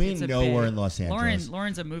 It's like We it's a know big- we're in Los Angeles.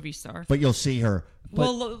 Lauren's a movie star. But you'll see her. But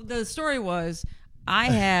Well, the story was I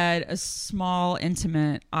had a small,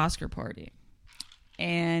 intimate Oscar party.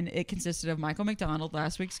 And it consisted of Michael McDonald,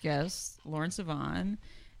 last week's guest, Lauren Sivan,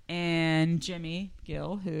 and Jimmy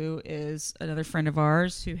Gill, who is another friend of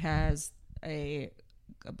ours who has a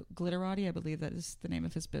Glitterati, I believe that is the name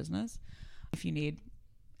of his business, if you need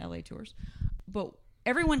LA tours. But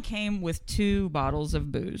everyone came with 2 bottles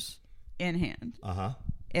of booze in hand.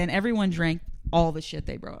 And everyone drank all the shit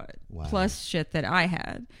they brought, Wow. plus shit that I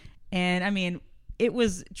had. And I mean, it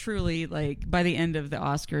was truly like by the end of the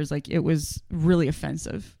Oscars, like it was really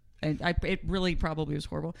offensive. And it really probably was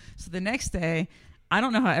horrible. So the next day, I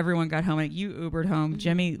don't know how everyone got home. Like, you Ubered home.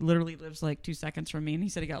 Jimmy literally lives like 2 seconds from me, and he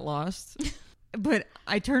said he got lost. But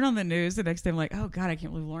I turn on the news the next day. I'm like, oh God, I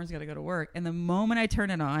can't believe Lauren's got to go to work. And the moment I turn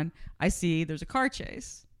it on, I see there's a car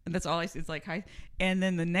chase. And that's all I see. It's like, hi. And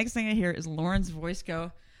then the next thing I hear is Lauren's voice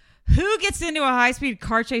go, who gets into a high-speed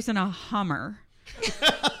car chase in a Hummer?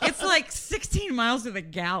 It's like 16 miles to the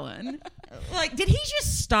gallon. Like, did he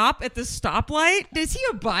just stop at the stoplight? Is he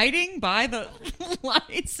abiding by the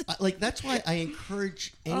lights? like that's why I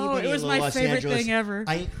encourage anybody it was in my Los favorite Angeles. thing ever.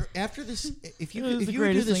 After this, if you It was if the you would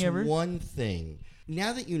do greatest this thing ever. one thing,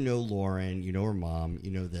 now that you know Lauren, you know her mom,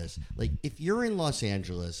 you know this. Like, if you're in Los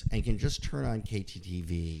Angeles and can just turn on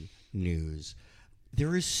KTTV news,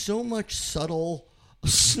 there is so much subtle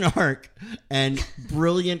snark and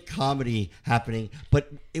brilliant comedy happening.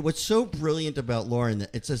 But what's so brilliant about Lauren, that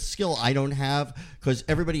it's a skill I don't have because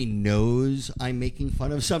everybody knows I'm making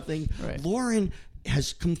fun of something. Right. Lauren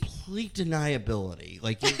has complete deniability.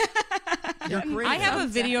 Like, you're great. I have a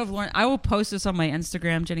video of Lauren. I will post this on my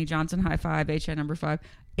Instagram, Jenny Johnson high five, HN number 5.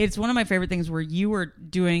 It's one of my favorite things where you were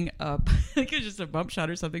doing I think it was just a bump shot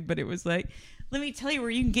or something, but it was like, let me tell you where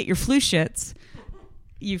you can get your flu shits.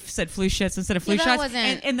 You said flu shits instead of flu that shots.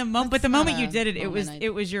 wasn't- And the but the not moment you a did it, moment it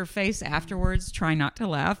was your face afterwards, trying not to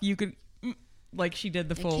laugh. You could like she did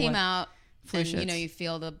the It full. came like, out, flu and shits. you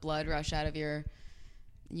feel the blood rush out of your.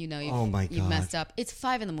 Oh my you've God. messed up. It's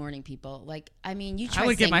 5 a.m, people. Like, I mean, you I try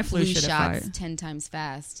would get saying my flu shit at shots 5. 10 times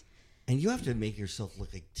fast. And you have to make yourself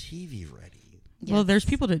look like TV ready. Well, there's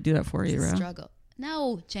people that do that for you, It's a Ro. struggle.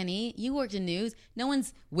 No, Jenny, you worked in news. No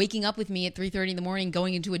one's waking up with me at 3:30 in the morning,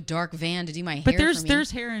 going into a dark van to do my hair. But for me.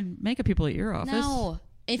 there's hair and makeup people at your office. no.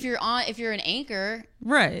 If you're an anchor,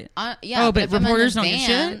 Right. yeah. Oh, but if I'm in the reporters don't get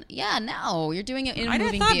van, shit? Yeah, no, you're doing it in a I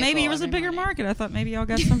moving thought vehicle maybe it was a every bigger morning. market. I thought maybe y'all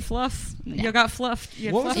got some fluff. Y'all got fluffed. You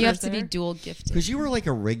had What was fluffers You have to be there. dual gifted. Because you were like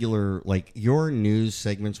a regular, like your news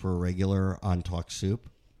segments were regular on Talk Soup.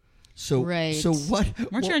 So, Right. So what?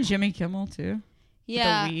 Weren't you on Jimmy Kimmel too?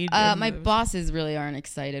 Yeah, weed and my the- bosses really aren't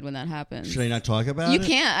excited when that happens. Should I not talk about You it?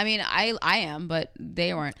 can't. I mean, I am, but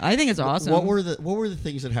they weren't. I think it's awesome. What were the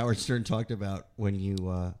things that Howard Stern talked about when you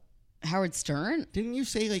Howard Stern? didn't you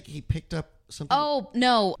say like he picked up something? Oh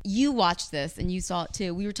no, you watched this and you saw it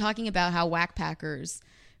too. We were talking about how whack packers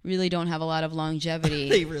really don't have a lot of longevity.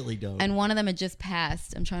 They really don't. And one of them had just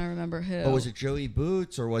passed. I'm trying to remember who. Oh, was it Joey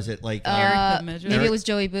Boots or was it like Eric the Midget? Maybe Eric- it was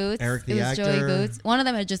Joey Boots. Eric the it was Joey actor. Boots. One of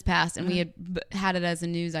them had just passed, and we had had it as a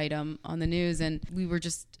news item on the news, and we were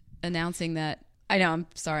just announcing that I know. I'm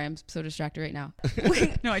sorry. I'm so distracted right now.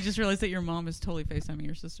 No, I just realized that your mom is totally FaceTiming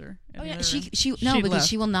your sister. Oh yeah, because left.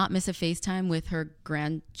 she will not miss a FaceTime with her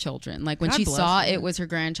grandchildren. Like when God she bless saw her. it was her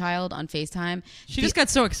grandchild on FaceTime, She just got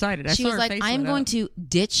so excited. she was like, "I am going to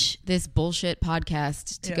ditch this bullshit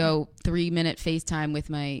podcast to go 3-minute FaceTime with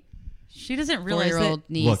my She doesn't realize 4-year-old that.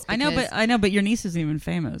 niece." Look. I know, but your niece isn't even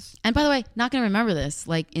famous. And by the way, not going to remember this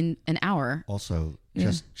like in an hour. Also,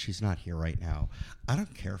 just she's not here right now. I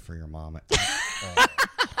don't care for your mom at all.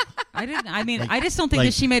 I didn't. I mean, I just don't think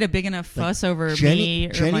that she made a big enough fuss over me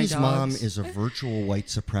or Jenny's my mom dogs. is a virtual white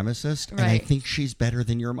supremacist, and I Right. think she's better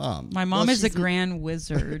than your mom. My mom is the she's- grand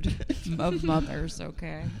wizard of mothers.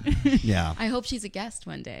 Okay. Yeah. I hope she's a guest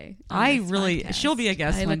one day. on I this really, podcast. she'll be a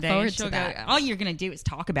guest I one look day. forward and she'll to that. go, all you're gonna do is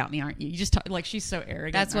talk about me, aren't you? You just talk, like she's so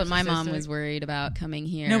arrogant. That's what my mom narcissistic. was worried about coming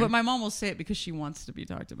here. No, but my mom will say it because she wants to be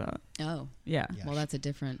talked about. oh, Yeah. well, that's a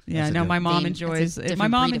different. Yeah, That's a no, my different- mom That's a enjoys. different My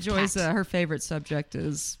mom breed of enjoys. cat. Her favorite subject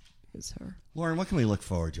is her. Lauren, what can we look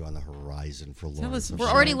forward to on the horizon for Lauren? us- We're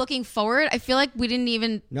already looking forward. I feel like we didn't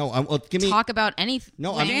even No, well, give me. talk about anything.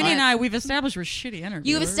 No, I'm- Danny and I, we've established we're shitty interviewers.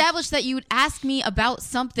 You've established that you would ask me about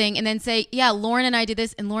something and then say, yeah, Lauren and I did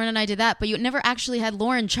this and Lauren and I did that, but you never actually had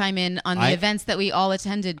Lauren chime in on the events that we all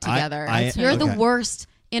attended together. You're the okay. worst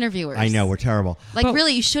interviewers. I know we're terrible. Like But-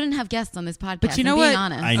 really, you shouldn't have guests on this podcast. But you know I'm what? being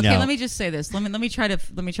honest. I Okay, know. let me just say this. Let me try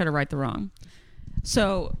to right the wrong.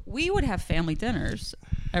 So we would have family dinners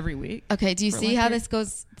every week. Okay, do you see like how your- this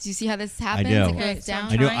goes? Do you see how this happens? do. It Okay, goes so I'm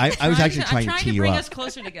down. I do. trying- I was actually I'm trying to trying tee to you bring up. us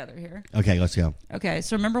closer together here. Okay, let's go. Okay,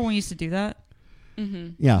 so remember when we used to do that?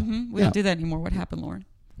 Yeah. We don't do that anymore. What happened, Lauren?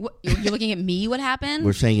 What, you're looking at me? What happened?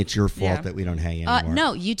 We're saying it's your fault Yeah. that we don't hang anymore.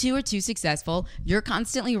 No, you two are too successful. You're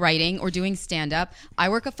constantly writing or doing stand up. I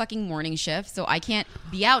work a fucking morning shift, so I can't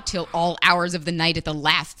be out till all hours of the night at the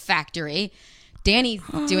Laugh Factory. Danny's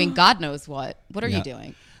doing God knows what. What are Yeah. you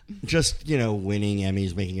doing? Just, winning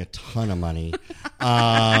Emmys, making a ton of money.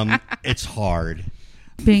 It's hard.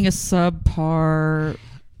 Being a subpar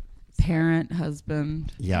parent,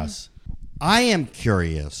 husband. Yes. I am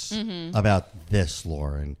curious Mm-hmm. about this,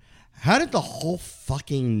 Lauren. How did the whole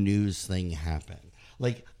fucking news thing happen?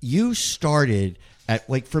 Like, you started at,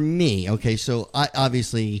 like, for me, okay, so I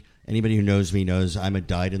obviously, anybody who knows me knows I'm a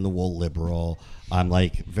dyed-in-the-wool liberal. I'm,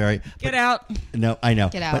 like, very... Get out. No, I know.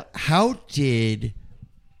 Get out. But how did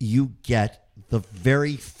you get the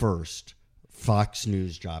very first Fox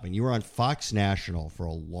News job? And you were on Fox National for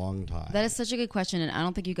a long time. That is such a good question, and I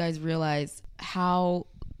don't think you guys realize how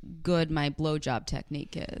good my blowjob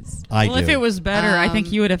technique is. I Well, do. if it was better, I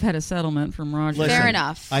think you would have had a settlement from Roger. Listen, Fair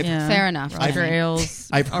enough. I've- Fair enough. Roger Ailes.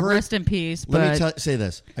 I've heard- Rest in peace. Let But me say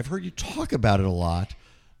this. I've heard you talk about it a lot,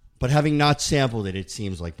 but having not sampled it, it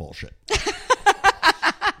seems like bullshit.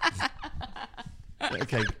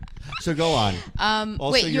 Okay, so go on.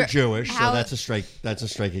 Also, wait, you're you're- Jewish, so how- that's a strike. That's a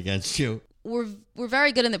strike against you. We're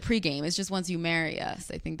very good in the pregame. It's just once you marry us,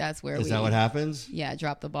 I think that's where Is that what happens? Yeah,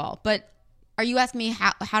 drop the ball. But are you asking me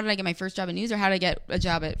how did I get my first job in news, or how did I get a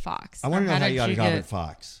job at Fox? I want to know how how did you got a you job get- at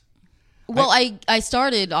Fox. Well, I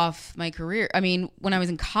started off my career. I mean, when I was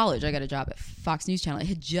in college, I got a job at Fox News Channel. It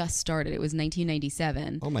had just started. It was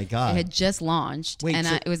 1997. Oh my God. It had just launched, Wait, and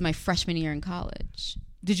so- it was my freshman year in college.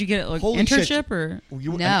 did you get like Holy shit. internship or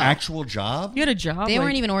You, No. An actual job? you had a job? They like-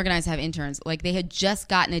 weren't even organized to have interns. Like they had just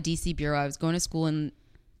gotten a DC bureau. I was going to school in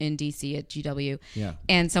DC at GW. Yeah.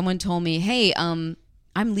 And someone told me, "Hey, I'm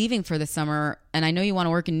leaving for the summer, and I know you want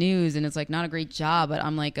to work in news, and it's like not a great job, but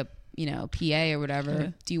I'm like a PA or whatever. Yeah.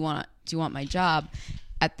 Do you want my job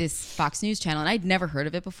at this Fox News channel?" And I'd never heard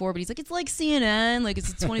of it before, but he's like, "It's like CNN, like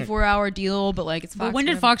it's a 24-hour deal, but like it's Fox." But when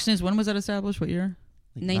did whatever." Fox News? When was that established? What year?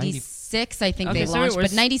 96, I think Okay, they so it launched,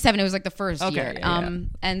 was- but 97 it was like the first Okay, year. yeah.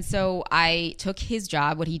 And so I took his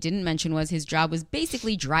job. What he didn't mention was his job was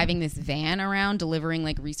basically driving this van around, delivering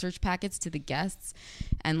like research packets to the guests,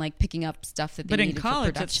 and like picking up stuff that they But in needed for college,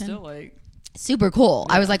 it's production. still like. Super cool.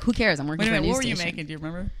 I was like, who cares? I'm working Wait a for a minute, news what were you station. making? Do you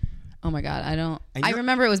remember? Oh my god, I don't. And I you're-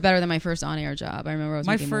 remember it was better than my first on-air job. I remember I was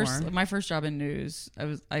My making first, more. my first job in news.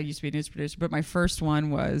 I used to be a news producer, but my first one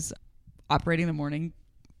was operating the morning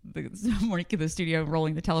to the studio,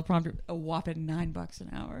 rolling the teleprompter. A whopping $9 an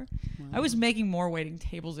hour. I was making more waiting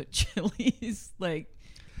tables at Chili's. Like,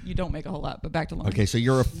 you don't make a whole lot. But back to Lauren. Okay, so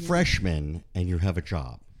you're a freshman and you have a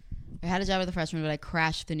job. I had a job as a freshman, but I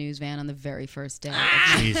crashed the news van on the very first day.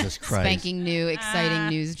 Jesus Christ. Spanking new, exciting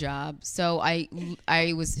news job. So I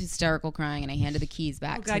was hysterical crying, and I handed the keys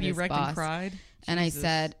back Oh to God, this you wrecked boss. and cried. And Jesus. I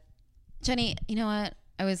said, "Jenny, you know what?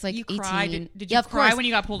 I was like You 18. cried? Did you yeah, of cry course. when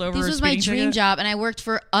you got pulled over? This for a was my speeding dream ticket? job, and I worked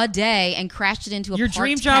for a day and crashed it into a Your parked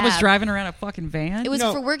dream job was cab. driving around a fucking van? It was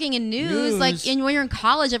No. for working in news. Like when you're in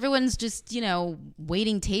college, everyone's just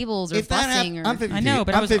waiting tables or If that busing. happened, or I'm 53. I know,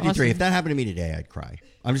 but I I'm was 53. awesome. If that happened to me today, I'd cry.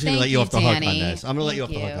 I'm just going to Thank let you you, off the hook on Danny. this. I'm going to let you off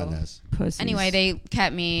Thank the hook on you. this. Pussies. Anyway, they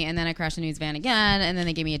kept me, and then I crashed a news van again, and then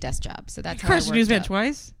they gave me a desk job. So that's how I crashed a worked news van up.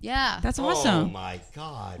 twice? Yeah, That's Oh awesome. my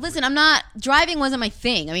God. Listen, driving wasn't my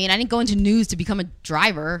thing. I mean, I didn't go into news to become a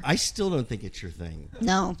driver. I still don't think it's your thing.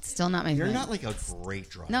 No, still not my You're thing. not like a great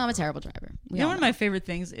driver. No, I'm a terrible driver. We You know, all one of my favorite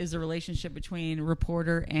things is the relationship between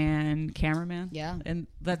reporter and cameraman. Yeah. And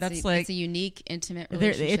that's it's like a unique, intimate there-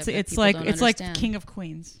 relationship. that it's people like don't it's like understand. King of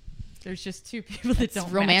Queens. There's just two people that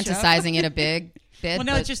don't match up. romanticizing it a bit. Well,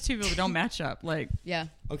 no, but it's just two people that don't match up. Like, yeah.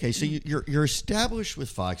 Okay, so you're established with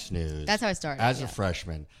Fox News. That's how I started, As yeah. a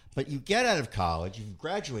freshman. But you get out of college, you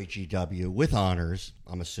graduate GW with honors,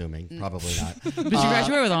 I'm assuming. Probably not. did you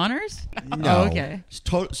graduate with honors? No. Oh, okay.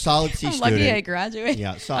 Solid C I'm student. lucky I graduated.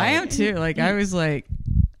 Yeah, solid. I am too. Like, I was like,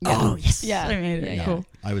 oh yes, Yeah. I made it. Yeah. Cool.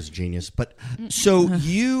 I was a genius. But so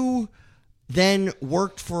you then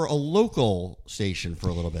worked for a local station for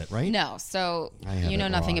a little bit, right? No, so I have you know it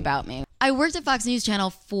nothing wrong. about me. I worked at Fox News Channel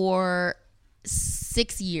for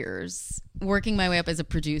 6 years, working my way up as a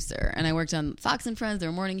producer. And I worked on Fox and Friends,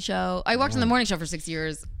 their morning show. I worked on the morning show for 6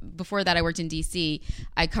 years. Before that, I worked in D.C.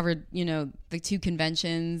 I covered, the two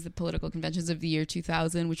conventions, the political conventions of the year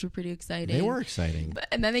 2000, which were pretty exciting. They were exciting.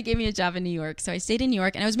 And then they gave me a job in New York. So I stayed in New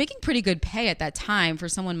York, and I was making pretty good pay at that time for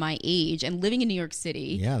someone my age and living in New York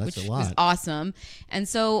City. Yeah, that's which a lot. was awesome. And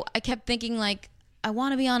so I kept thinking, like, I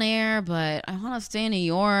want to be on air, but I want to stay in New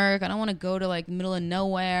York. I don't want to go to like middle of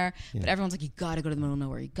nowhere. But everyone's like, you got to go to the middle of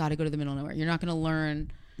nowhere. You got to go to the middle of nowhere. You're not going to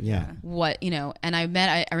learn Yeah. what, And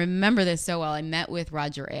I remember this so well. I met with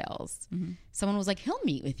Roger Ailes. Someone was like, he'll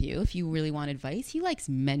meet with you if you really want advice. He likes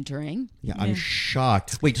mentoring. Yeah, I'm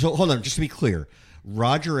shocked. Wait, so hold on, just to be clear.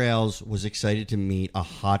 Roger Ailes was excited to meet a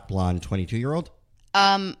hot blonde 22-year-old?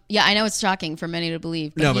 Yeah, I know it's shocking for many to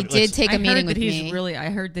believe, but No, he but did let's- take I a meeting heard with that he's me. really. I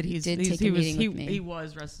heard that he's did he's- take a he was meeting with me. he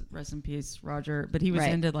was rest in peace, Roger. But he was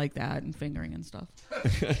Right. into like that and fingering and stuff.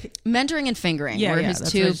 Mentoring and fingering were his that's what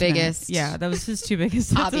I two just meant. biggest Yeah, that was his two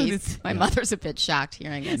biggest hobbies. My mother's a bit shocked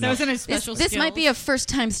hearing this. That was in his This, special. this might be a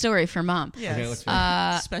first-time story for mom. yes. Okay,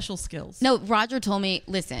 let's special skills. No, Roger told me,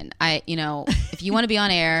 listen, if you want to be on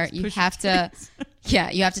air, you push have to,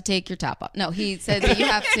 you have to take your top off. No, he said that you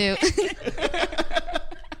have to.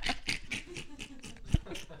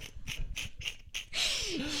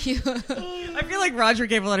 I feel like Roger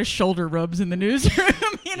gave a lot of shoulder rubs in the newsroom.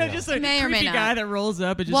 Just a May or may creepy not. guy that rolls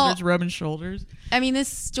up and just Well- starts rubbing shoulders. I mean, this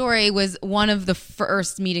story was one of the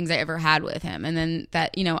first meetings I ever had with him. And then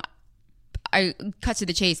that, I cut to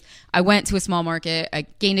the chase. I went to a small market. I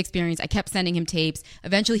gained experience. I kept sending him tapes.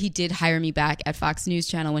 Eventually, he did hire me back at Fox News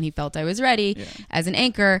Channel when he felt I was ready as an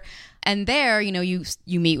anchor. And there, you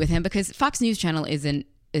meet with him because Fox News Channel is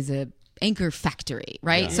a anchor factory,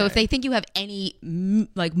 right? So if they think you have any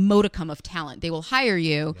modicum of talent, they will hire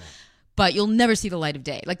you. But you'll never see the light of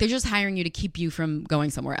day. Like they're just hiring you to keep you from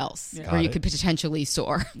going somewhere else where Got you it. could potentially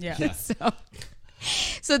soar. Yeah.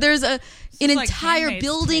 So there's an is like entire Handmaid's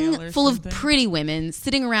building Tale or full something. of pretty women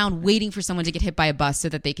sitting around waiting for someone to get hit by a bus so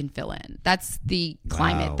that they can fill in. That's the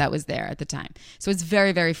climate Wow. that was there at the time. So it's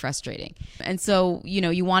very, very frustrating. And so,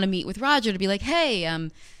 you want to meet with Roger to be like, hey,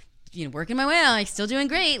 working my way out, like still doing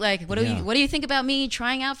great. Like, what do you think about me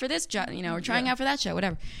trying out for this job, or trying out for that show,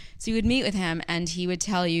 whatever. So you would meet with him and he would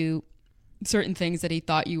tell you certain things that he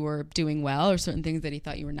thought you were doing well or certain things that he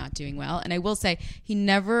thought you were not doing well. And I will say he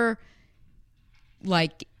never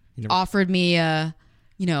offered me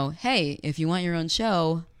hey, if you want your own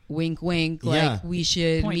show, wink, wink, Yeah. like we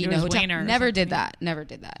should Point meet to in a his hotel. wiener or Never did something. that. Never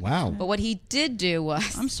did that. Wow. But what he did do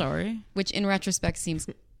was, I'm sorry. which in retrospect seems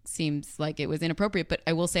like it was inappropriate, but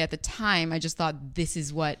I will say at the time I just thought this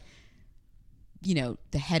is what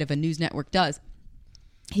the head of a news network does.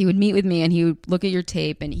 He would meet with me and he would look at your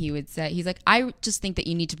tape and he would say, he's like, I just think that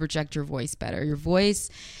you need to project your voice better. Your voice,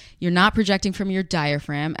 you're not projecting from your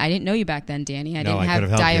diaphragm. I didn't know you back then, Danny. I No, didn't I have could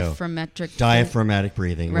have helped you. diaphragmatic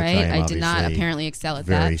Breathing, right? which I am I did not obviously apparently excel at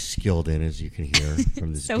very that. skilled in, as you can hear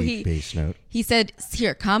from this So deep bass note. He said,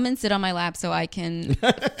 here, come and sit on my lap so I can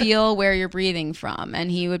feel where you're breathing from. And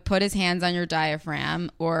he would put his hands on your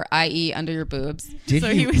diaphragm, or i.e. under your boobs. Did So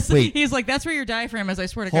you he was like, "That's where your diaphragm is." I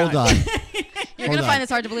swear to hold God. on? You're Hold going to on. find this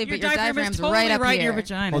hard to believe, Your but your diaphragm diaphragm's is totally right up right here. in your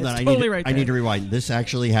vagina. Hold on. It's I totally need, right I need there. to rewind. This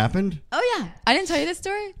actually happened? Oh, yeah. I didn't tell you this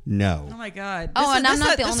story? No. Oh my God. Oh, and I'm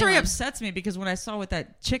not the This only story one. upsets me because when I saw what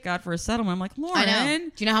that chick got for a settlement, I'm like, Lauren. I know.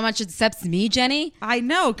 Do you know how much it upsets me, Jenny? I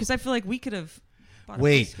know because I feel like we could have. bought a place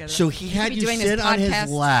Wait, together. so he had be you doing this sit on his podcast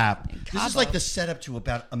lap. in This is Cabo. like the setup to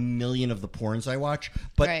about 1 million of the porns I watch.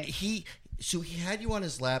 But Right. he had you on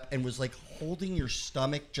his lap and was like holding your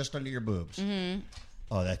stomach just under your boobs. Mm-hmm.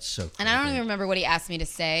 Oh, that's so cool. And I don't even remember what he asked me to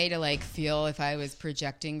say to like feel if I was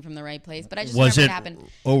projecting from the right place, but I just Was remember it, what happened.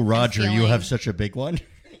 oh, I'm Roger, you feeling- have such a big one?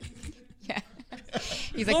 Yeah.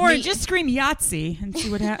 He's like, Lauren, "Me- just scream Yahtzee and see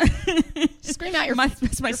what happens. scream out your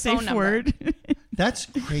That's my your safe phone number. word. That's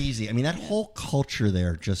crazy. I mean, that whole culture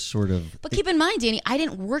there just sort of... But keep in mind, Danny, I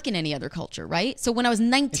didn't work in any other culture, right? So when I was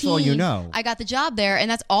 19, all you know. I got the job there,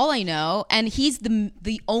 and that's all I know. And he's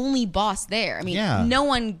the only boss there. I mean, Yeah. no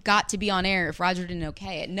one got to be on air if Roger didn't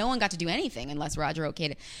okay it. No one got to do anything unless Roger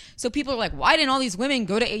okayed it. So people are like, why didn't all these women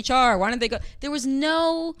go to HR? Why didn't they go? There was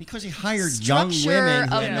no... Because he hired young structure women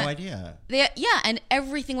who of had no the- idea. and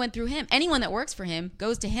everything went through him. Anyone that works for him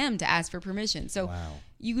goes to him to ask for permission. So Wow.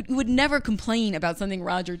 you would never complain about something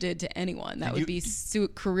Roger did to anyone. That Did would you- be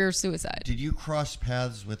career suicide. Did you cross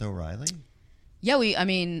paths with O'Reilly? Yeah, I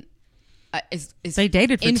mean, as They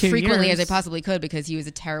dated for 2 infrequently as years. I possibly could because he was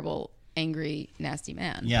a terrible, angry, nasty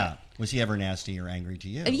man. Yeah. Was he ever nasty or angry to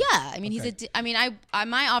you? Yeah, I mean,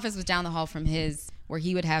 my office was down the hall from his, where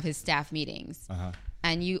he would have his staff meetings. Uh-huh.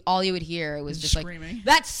 And all you would hear was just Screaming. like,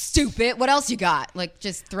 "That's stupid. What else you got?" Like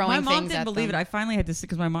just throwing My things mom at didn't believe them. it. I finally had to,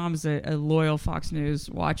 because my mom's a loyal Fox News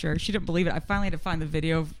watcher. She didn't believe it. I finally had to find the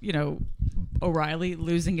video of, O'Reilly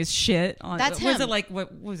losing his shit on. That's Was him. it like,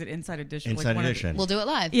 what was it, Inside Edition? Inside Like one of the- Edition. We'll do it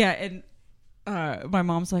live. Yeah, and my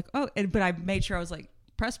mom's like, oh, but I made sure I was like,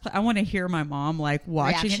 press play. I want to hear my mom like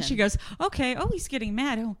watching Reaction. it. She goes, okay, oh, he's getting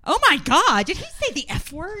mad. Oh my God, did he say the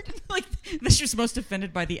F word? Like, she was most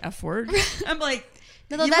offended by the F word. I'm like,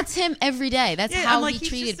 No, that's him every day. That's yeah, how I'm like, he he's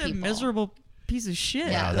treated just a people. miserable piece of shit.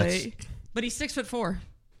 Yeah. Wow, that's- Like, but he's 6'4",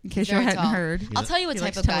 in case Very you hadn't tall. heard. I'll tell you what He type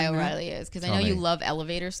likes of guy telling that. O'Reilly is because I Tell know you me. love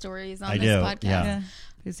elevator stories on I this do, podcast. yeah. Yeah.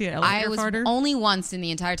 Is he an I elevator was farter? only once in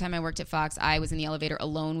the entire time I worked at Fox, I was in the elevator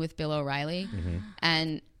alone with Bill O'Reilly. Mm-hmm.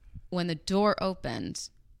 And when the door opened,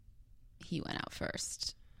 he went out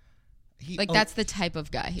first. That's the type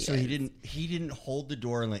of guy he So is. he didn't hold the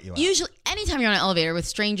door and let you out. Usually, anytime you're on an elevator with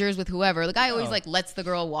strangers, with whoever, the guy always like lets the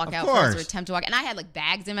girl walk Of out course. first or attempt to walk. And I had like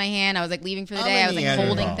bags in my hand. I was like leaving for the I'm day. a I was like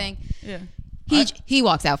holding Neanderthal. thing. Yeah. He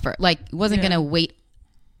walks out first. Like wasn't Yeah. gonna wait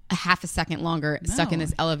a half a second longer stuck in No.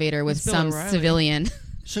 this elevator with It's Bill some O'Reilly. civilian.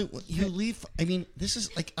 So you leave. I mean, this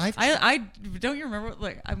is like I don't you remember,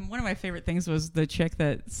 like, one of my favorite things was the chick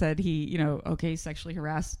that said he sexually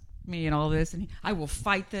harassed me and all this, and I will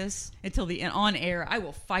fight this until the end on air. I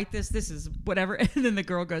will fight this. This is whatever. And then the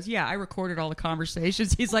girl goes, "Yeah, I recorded all the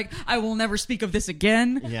conversations." He's like, "I will never speak of this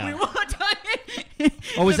again." Yeah. We won't talk.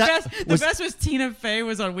 Oh, was the that- best? was- The best was Tina Fey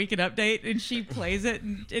was on Weekend Update, and she plays it,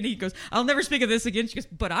 and he goes, "I'll never speak of this again." She goes,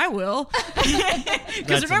 "But I will," because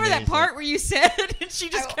That's remember that amazing. part where you said, and she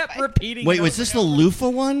just kept repeating. Wait, it was over this and the over. loofah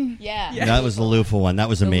one? Yeah. That was the loofah one. That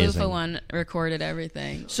was The amazing. Lufa one recorded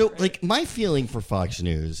everything. So, like, my feeling for Fox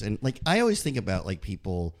News, and like, I always think about like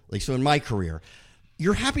people, like, so in my career,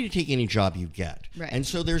 you're happy to take any job you get, Right. and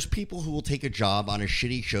so there's people who will take a job on a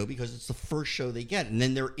shitty show because it's the first show they get, and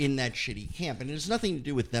then they're in that shitty camp, and it has nothing to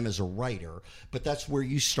do with them as a writer, but that's where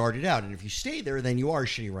you started out, and if you stay there, then you are a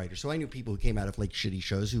shitty writer. So I knew people who came out of like shitty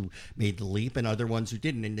shows who made the leap, and other ones who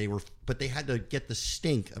didn't, and but they had to get the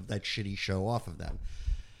stink of that shitty show off of them.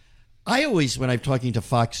 I always, when I'm talking to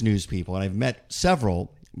Fox News people, and I've met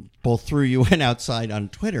several, both through you and outside on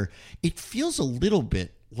Twitter, it feels a little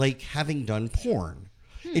bit like having done porn.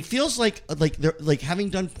 It feels like they're like having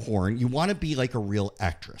done porn. You want to be like a real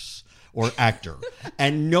actress or actor,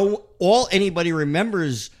 and all anybody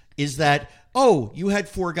remembers is that, oh, you had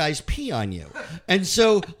 4 guys pee on you, and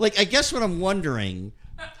so like I guess what I'm wondering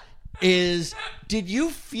is, did you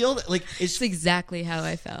feel that like It's exactly how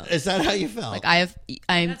I felt. is that how you felt? Like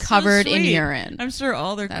I'm That's so covered in sweet. urine. I'm sure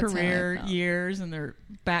all their That's how I career felt. years and their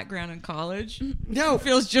background in college no,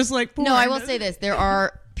 feels just like porn. No, I will say this: there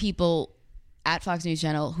are people at Fox News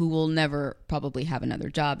Channel who will never probably have another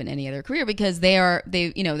job in any other career because they are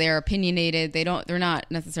opinionated. They're not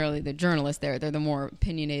necessarily the journalists there. They're the more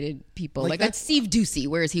opinionated people. Like that's Steve Ducey.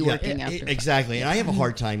 Where is he working after? Exactly, and I have a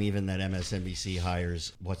hard time even that MSNBC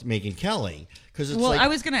hires Megyn Kelly because it's Well, like I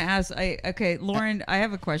was going to ask. Okay, Lauren, I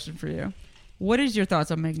have a question for you. What is your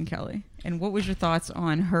thoughts on Megyn Kelly? And what was your thoughts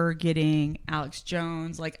on her getting Alex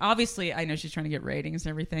Jones? Like, obviously, I know she's trying to get ratings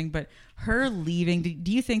and everything, but her leaving,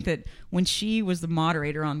 do you think that when she was the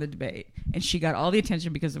moderator on the debate and she got all the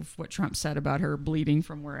attention because of what Trump said about her bleeding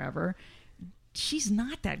from wherever, she's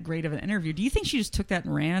not that great of an interviewer. Do you think she just took that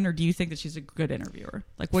and ran, or do you think that she's a good interviewer?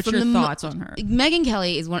 Like, what's From your the thoughts on her? Megyn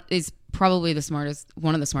Kelly is probably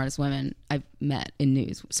one of the smartest women I've met in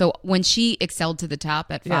news. So when she excelled to the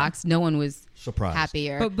top at Fox, no one was Surprised.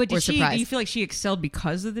 happier But or do surprised. you feel like she excelled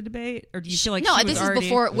because of the debate, or do you feel like No, she was this already... is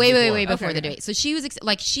before, way before Okay. the debate. So she was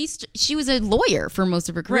she was a lawyer for most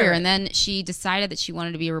of her career, Right. and then she decided that she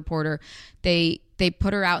wanted to be a reporter. They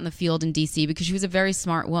put her out in the field in D.C. because she was a very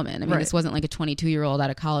smart woman. I mean, Right. this wasn't like a 22-year-old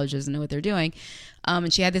out of college who doesn't know what they're doing.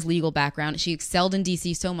 And she had this legal background. She excelled in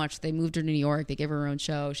D.C. so much they moved her to New York. They gave her own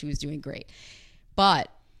show. She was doing great.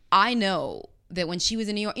 But I know that when she was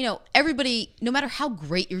in New York, everybody, no matter how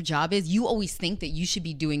great your job is, you always think that you should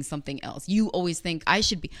be doing something else. You always think I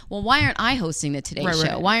should be, well, why aren't I hosting the Today Right, Show?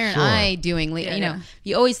 right. Why aren't Sure. I doing,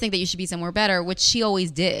 you always think that you should be somewhere better, which she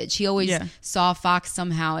always did. She always saw Fox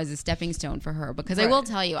somehow as a stepping stone for her. Because I will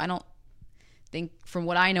tell you, I don't think, from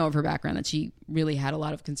what I know of her background, that she really had a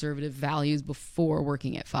lot of conservative values before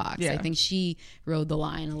working at Fox. Yeah. I think she rode the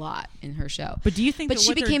line a lot in her show. But do you think But that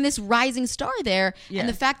she what they're- became this rising star there, Yeah. and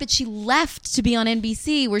the fact that she left to be on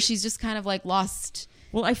NBC, where she's just kind of like lost.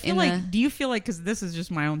 Well, I feel in like, the- do you feel like, because this is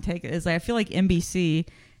just my own take, is I feel like NBC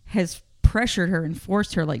has pressured her and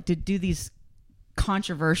forced her like to do these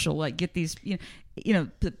controversial, like get these,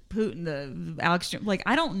 the Putin, the Alex Jones, like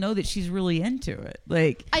I don't know that she's really into it.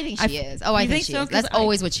 Like I think she is. Oh, I You think she so? is. 'Cause That's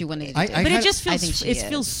always what she wanted to do. I but kinda- it just I feels think she it is.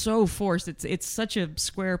 feels so forced. It's such a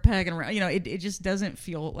square peg and around. It just doesn't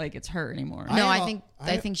feel like it's her anymore. no, I-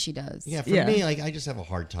 I think she does. Yeah, for Yeah. me, like I just have a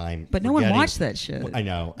hard time. But no one forgetting- watched that shit. I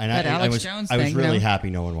know, and That I Alex was Jones I was thing, really no? happy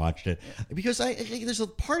no one watched it because I think there's a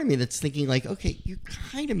part of me that's thinking like, okay, you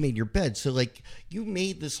kind of made your bed, so like you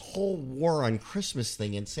made this whole war on Christmas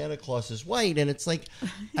thing, and Santa Claus is white, and it's like,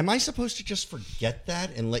 am I supposed to just forget that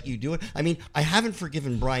and let you do it? I mean, I haven't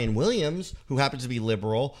forgiven Brian Williams, who happens to be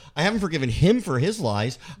liberal. I haven't forgiven him for his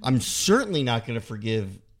lies. I'm certainly not going to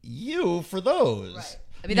forgive you for those.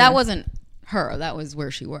 I mean, that wasn't her. That was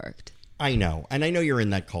where she worked. I know, and I know you're in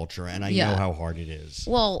that culture, and I Yeah. know how hard it is.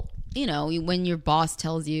 Well, when your boss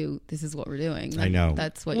tells you this is what we're doing, I know.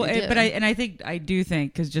 that's what Well, you do. but I do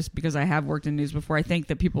think because I have worked in news before, I think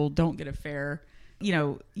that people don't get a fair.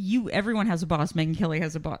 Everyone has a boss. Megyn Kelly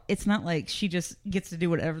has a boss. It's not like she just gets to do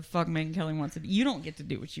whatever the fuck Megyn Kelly wants to do. You don't get to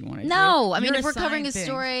do what you want to do. No, I mean, You're if we're covering a assigned things.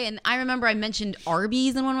 story, and I remember I mentioned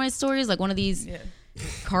Arby's in one of my stories, like one of these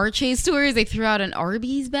car chase stories, they threw out an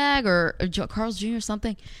Arby's bag or Carl's Jr. or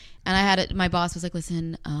something, and I had it. My boss was like,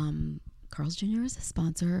 "Listen, Carl's Jr. is a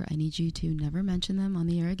sponsor. I need you to never mention them on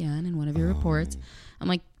the air again in one of your reports." I'm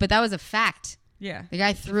like, "But that was a fact." Yeah, The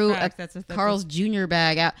guy threw a fact. That's Carl's Jr.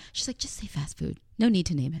 bag out. She's like, "Just say fast food. No need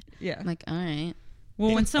to name it." Yeah. I'm like, "All right."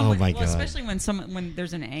 Well, when someone, my God. especially when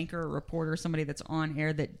there's an anchor, a reporter, somebody that's on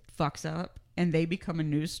air that fucks up and they become a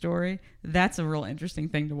news story, that's a real interesting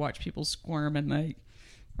thing to watch people squirm and like,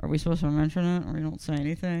 are we supposed to mention it or we don't say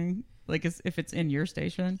anything? Like, if it's in your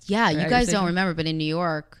station. Yeah, or you at your guys don't station. remember, but in New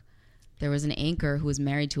York, there was an anchor who was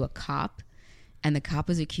married to a cop, and the cop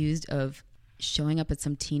was accused of showing up at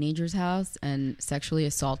some teenager's house and sexually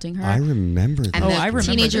assaulting her. I remember that. And Oh, the I remember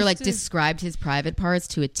teenager this like too. described his private parts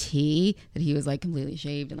to a T, that he was like completely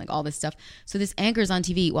shaved and like all this stuff. So this anchor's on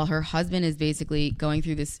TV while her husband is basically going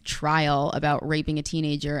through this trial about raping a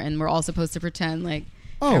teenager, and we're all supposed to pretend like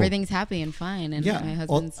Oh. everything's happy and fine, and my Yeah,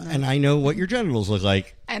 husband's not. and I know what your genitals look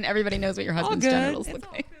like. And everybody knows what your husband's good. genitals It's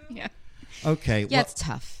look like. Yeah, Okay. yeah, it's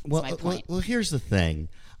tough. That's Well, my well, point. well, here's the thing.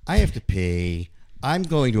 I have to pee. I'm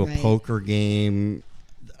going to a Right. poker game.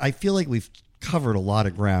 I feel like we've covered a lot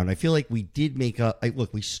of ground. I feel like we did make up.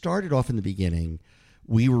 Look, we started off in the beginning.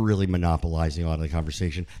 We were really monopolizing a lot of the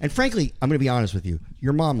conversation. And frankly, I'm going to be honest with you.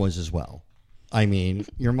 Your mom was as well. I mean,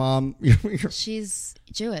 your mom. She's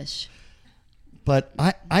Jewish. But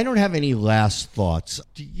I don't have any last thoughts.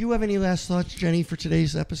 Do you have any last thoughts, Jenny, for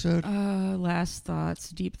today's episode? Last thoughts,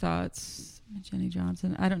 deep thoughts. Jenny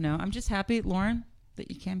Johnson. I don't know. I'm just happy, Lauren, that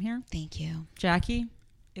you came here. Thank you. Jackie,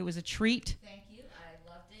 it was a treat. Thank you. I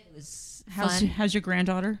loved it. It was How's your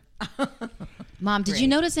granddaughter? Mom, did you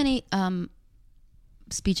notice any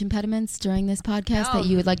speech impediments during this podcast that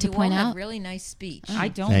you would like to point all have out? really nice speech. I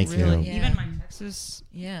don't Thank really. you. Even my Texas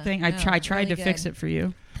thing, I tried really to fix good. it for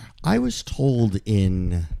you. I was told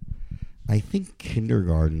in, I think,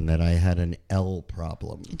 kindergarten that I had an L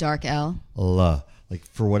problem. Dark L. Like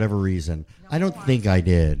for whatever reason. I don't think I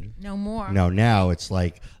did. No more. No, now it's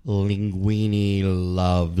like Linguini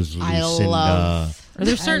loves Lucinda. I love. Are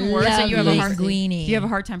there certain I words that love you have a hard? Do linguini. you have a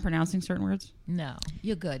hard time pronouncing certain words? No,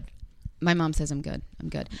 you're good. My mom says I'm good. I'm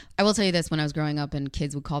good. I will tell you this: when I was growing up, and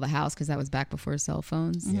kids would call the house because that was back before cell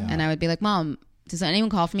phones, and I would be like, "Mom, does anyone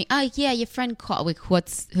call for me?" "Oh yeah, your friend called." Like,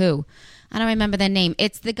 what's who? I don't remember their name.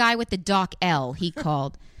 It's the guy with the dark L. He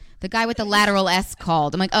called. The guy with the lateral S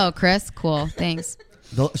called. I'm like, "Oh, Chris, cool, thanks."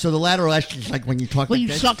 So the lateral action is like when you talk Well, like you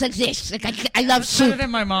this. talk like this. Like I love Put soup. it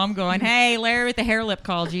in my mom going, "Hey, Larry with the hair lip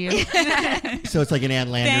called you." So it's like an Ann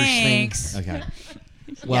Landers Thanks. thing. Okay.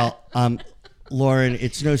 Well, Lauren,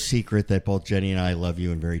 it's no secret that both Jenny and I love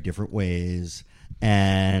you in very different ways,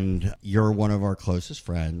 and you're one of our closest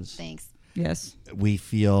friends. Thanks. Yes. We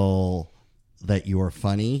feel that you are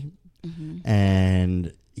funny,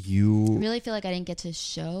 and you. Really feel like I didn't get to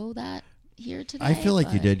show that here today. I feel like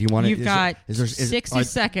you but- did. You want to? You've got 60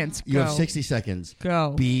 seconds. You have Go. 60 seconds.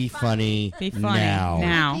 Go. Be funny. Be funny now.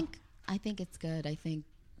 now. I think it's good. I think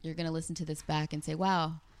you're gonna listen to this back and say,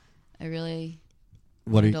 "Wow, I really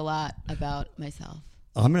What are learned you, a lot about myself."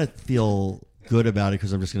 I'm gonna feel good about it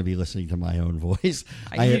because I'm just gonna be listening to my own voice.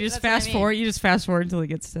 You just fast forward. You just fast forward until it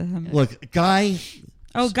gets to him. Look, Guy.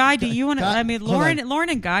 Oh, Guy, do you want to? Guy- I mean, hold on. Lauren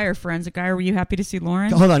and Guy are friends. Guy, were you happy to see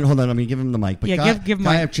Lauren? Hold on. I'm gonna give him the mic. But Yeah, Guy, give him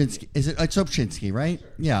Guy my- Obchinsky. It's Obchinsky, right?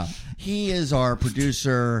 Yeah. He is our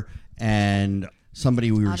producer and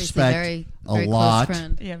somebody we Obviously, respect very, a very lot. close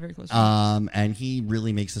friend. Yeah, very close. And he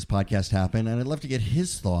really makes this podcast happen. And I'd love to get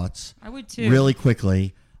his thoughts I would too. really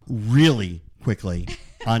quickly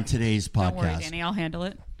on today's podcast. Don't worry, Danny. I'll handle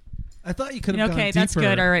it. I thought you could have Okay, gone that's deeper.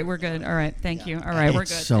 good. All right, we're good. All right, thank you. All right, we're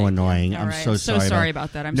It's good. so Thank you. annoying. All I'm right. so sorry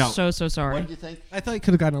about that. I'm No. so sorry. What do you think? I thought you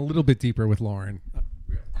could have gotten a little bit deeper with Lauren.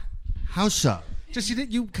 How so? Just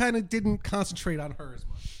you kind of didn't concentrate on her as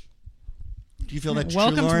much. Do you feel that's true,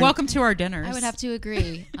 Lauren? Welcome to our dinners. I would have to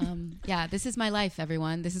agree. Yeah, this is my life,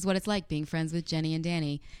 everyone. This is what it's like being friends with Jenny and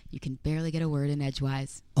Danny. You can barely get a word in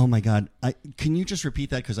edgewise. Oh my God! Can you just repeat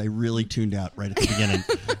that because I really tuned out right at the beginning.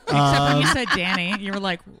 Except when you said Danny, you were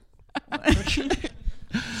like,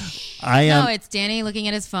 I am. No, it's Danny looking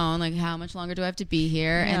at his phone, like, how much longer do I have to be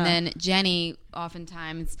here? Yeah. And then Jenny,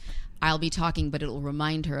 oftentimes, I'll be talking, but it'll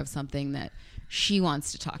remind her of something that she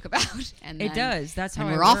wants to talk about. And It then- does. That's how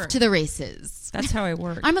and I we're off work. to the races. "That's how I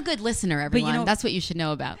work." I'm a good listener, everyone. know- That's what you should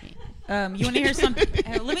know about me. You want to hear something?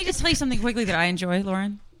 Let me just tell you something quickly that I enjoy,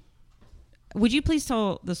 Lauren. Would you please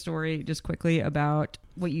tell the story just quickly about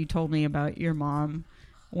what you told me about your mom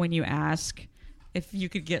when you ask if you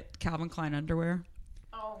could get Calvin Klein underwear?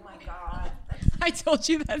 I told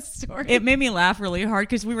you that story. It made me laugh really hard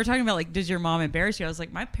because we were talking about, like, does your mom embarrass you? I was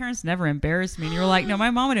like, my parents never embarrassed me. And you were like, no, my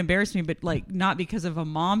mom would embarrass me, but, like, not because of a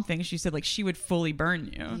mom thing. She said, like, she would fully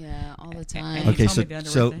burn you. Yeah, all the And time. you Okay, told me the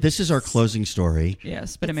underwear so thing. this is our closing story.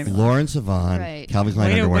 Yes, but it made me laugh. Lauren Sivan, Right. Calvin Klein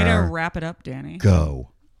Way to underwear. wrap it up, Danny. Go.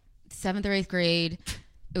 7th or 8th grade,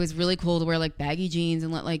 it was really cool to wear like baggy jeans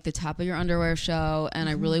and let like the top of your underwear show. And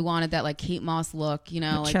I really wanted that like Kate Moss look, you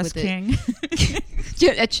know, like Chess with King.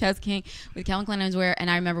 a Chess King with Calvin Klein underwear. And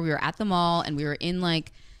I remember we were at the mall and we were in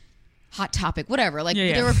like Hot Topic, whatever. Like Yeah,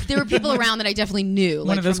 yeah. there were people around that I definitely knew, One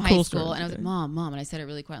like of those from high cool school. stories, And I was like, yeah. Mom, and I said it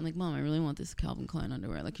really quiet. I'm like, Mom, I really want this Calvin Klein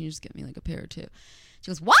underwear. Like, can you just get me like a pair or two? She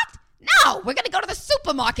goes, what? No, we're gonna go to the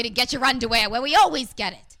supermarket and get your underwear where we always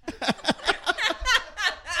get it.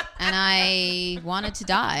 And I wanted to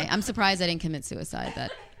die. I'm surprised I didn't commit suicide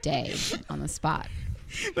that day on the spot.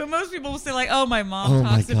 But most people will say, like, oh, my mom Oh, my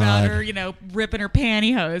talks about God. her, you know, ripping her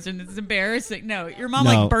pantyhose and it's embarrassing. No, your mom,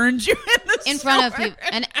 No. like, burns you In front of people.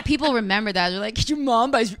 And people remember that. They're like, your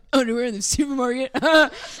mom buys underwear in the supermarket.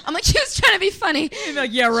 I'm like, she was trying to be funny.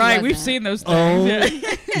 Like, yeah, right. We've wasn't. seen those Oh things.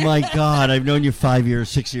 Yeah. my God! I've known you 5 years,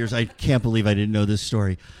 6 years. I can't believe I didn't know this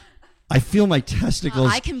story. I feel my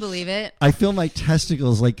testicles. I can believe it. I feel my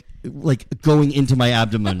testicles like going into my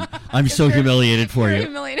abdomen. I'm so humiliated for Very you,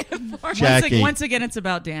 humiliated for me. Jackie. Once again, it's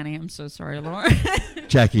about Danny. I'm so sorry, Lauren.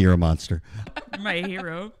 Jackie, you're a monster. My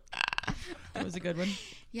hero. That was a good one.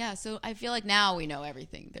 Yeah, so I feel like now we know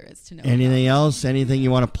everything there is to know. Anything else? Anything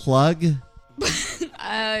you want to plug?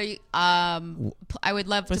 I would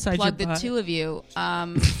love to Besides plug your the butt. two of you.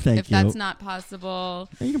 Thank if you. that's not possible.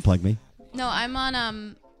 You can plug me. No, I'm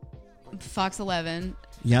on Fox 11,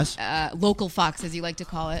 Yes. local Fox as you like to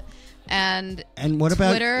call it, and And what about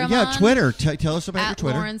Twitter, I'm yeah, on. Twitter? Tell us about your at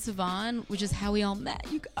Twitter. Lauren Sivan, which is how we all met,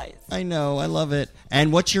 you guys. I know, I love it.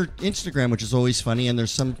 And what's your Instagram, which is always funny? And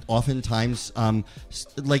there's some oftentimes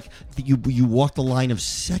like you walk the line of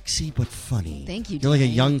sexy but funny. Thank you, You're like a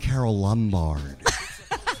Danny. young Carol Lombard.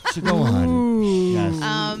 So go on.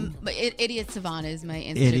 Yes. But Idiot Sivan is my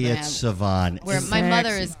Instagram. Idiot Savant. Where my Sexy. mother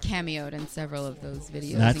is cameoed in several of those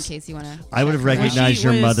videos, in That's- case you want to. I would have Was recognized she-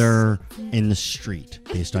 your was- mother in the street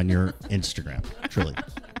based on your Instagram. Truly.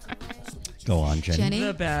 Go on, Jenny. Jenny,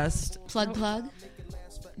 The best. plug.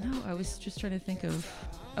 No, I was just trying to think of.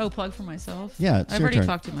 Oh, plug for myself? Yeah, it's I've your already turn.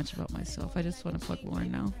 talked too much about myself. I just want to plug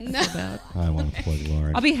Lauren now. I No. feel bad. I want to plug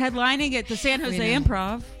Lauren. I'll be headlining at the San Jose know.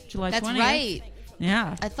 Improv, July 20th. That's right.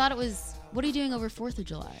 Yeah. I thought it was What are you doing over 4th of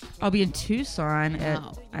July? I'll be in Tucson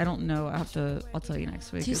Wow. I don't know. I'll tell you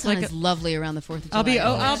next week. Tucson It's is lovely around the 4th of July.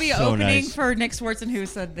 I'll be So opening nice. for Nick Swartzen, who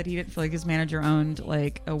said that he didn't feel like his manager owned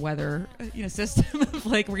like a weather system of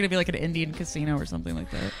like we're gonna be like an Indian casino or something like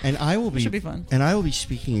that. And I will be should be fun. And I will be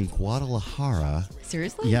speaking in Guadalajara.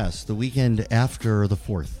 Seriously? Yes, the weekend after the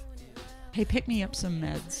 4th. Hey, pick me up some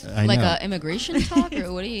meds. I Like know. a immigration talk,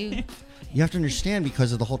 or what do you? You have to understand,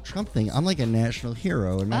 because of the whole Trump thing, I'm like a national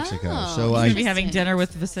hero in Mexico. Oh, So You're I gonna be having dinner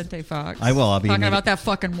with Vicente Fox. I will. I'll be talking meeting- about that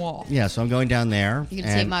fucking wall. yeah, so I'm going down there. You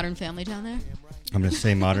gonna say and Modern Family down there? I'm going to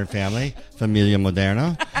say Modern Family, Familia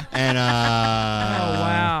Moderna, and Oh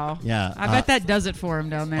wow! yeah, I bet that does it for him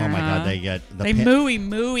down there. oh my huh? God, they get the they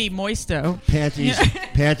mooey moisto.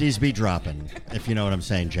 panties be dropping, if you know what I'm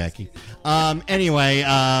saying, Jackie. Anyway,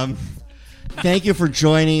 thank you for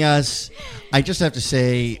joining us. I just have to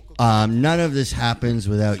say, none of this happens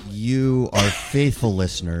without you, our faithful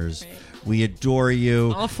listeners. We adore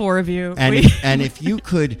you. All 4 of you. And if you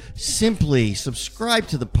could simply subscribe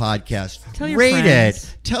to the podcast, Tell your rate friends.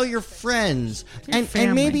 it, tell your friends, Your and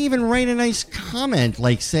family. maybe even write a nice comment,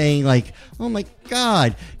 like saying, like, "Oh my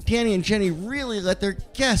God, Danny and Jenny really let their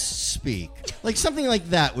guests speak." Like something like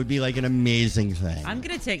that would be like an amazing thing. I'm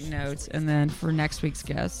gonna take notes, and then for next week's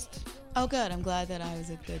guest, Oh, good. I'm glad that I was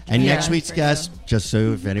a good. And Yeah. next week's guest, just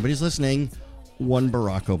so if anybody's listening, one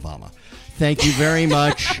Barack Obama. Thank you very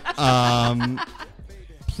much.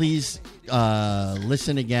 Please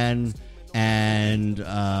listen again. And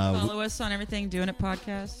follow us on everything. Doing It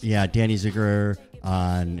podcast. yeah, Danny Ziegler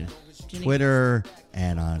on Jenny- Twitter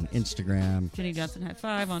and on Instagram. Jenny Johnson High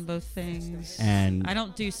Five on both things. And I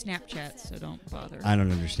don't do Snapchat, so don't bother. I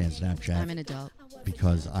don't understand Snapchat I'm an adult.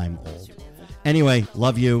 because I'm old. Anyway,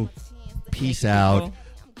 love you. Peace out.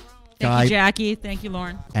 Thank Guy, you, Jackie. Thank you,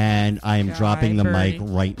 Lauren. and I am Guy dropping the mic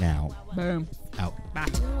Birdie. right now. Boom. Out. Bye.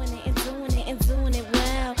 Doing it and doing it and doing it.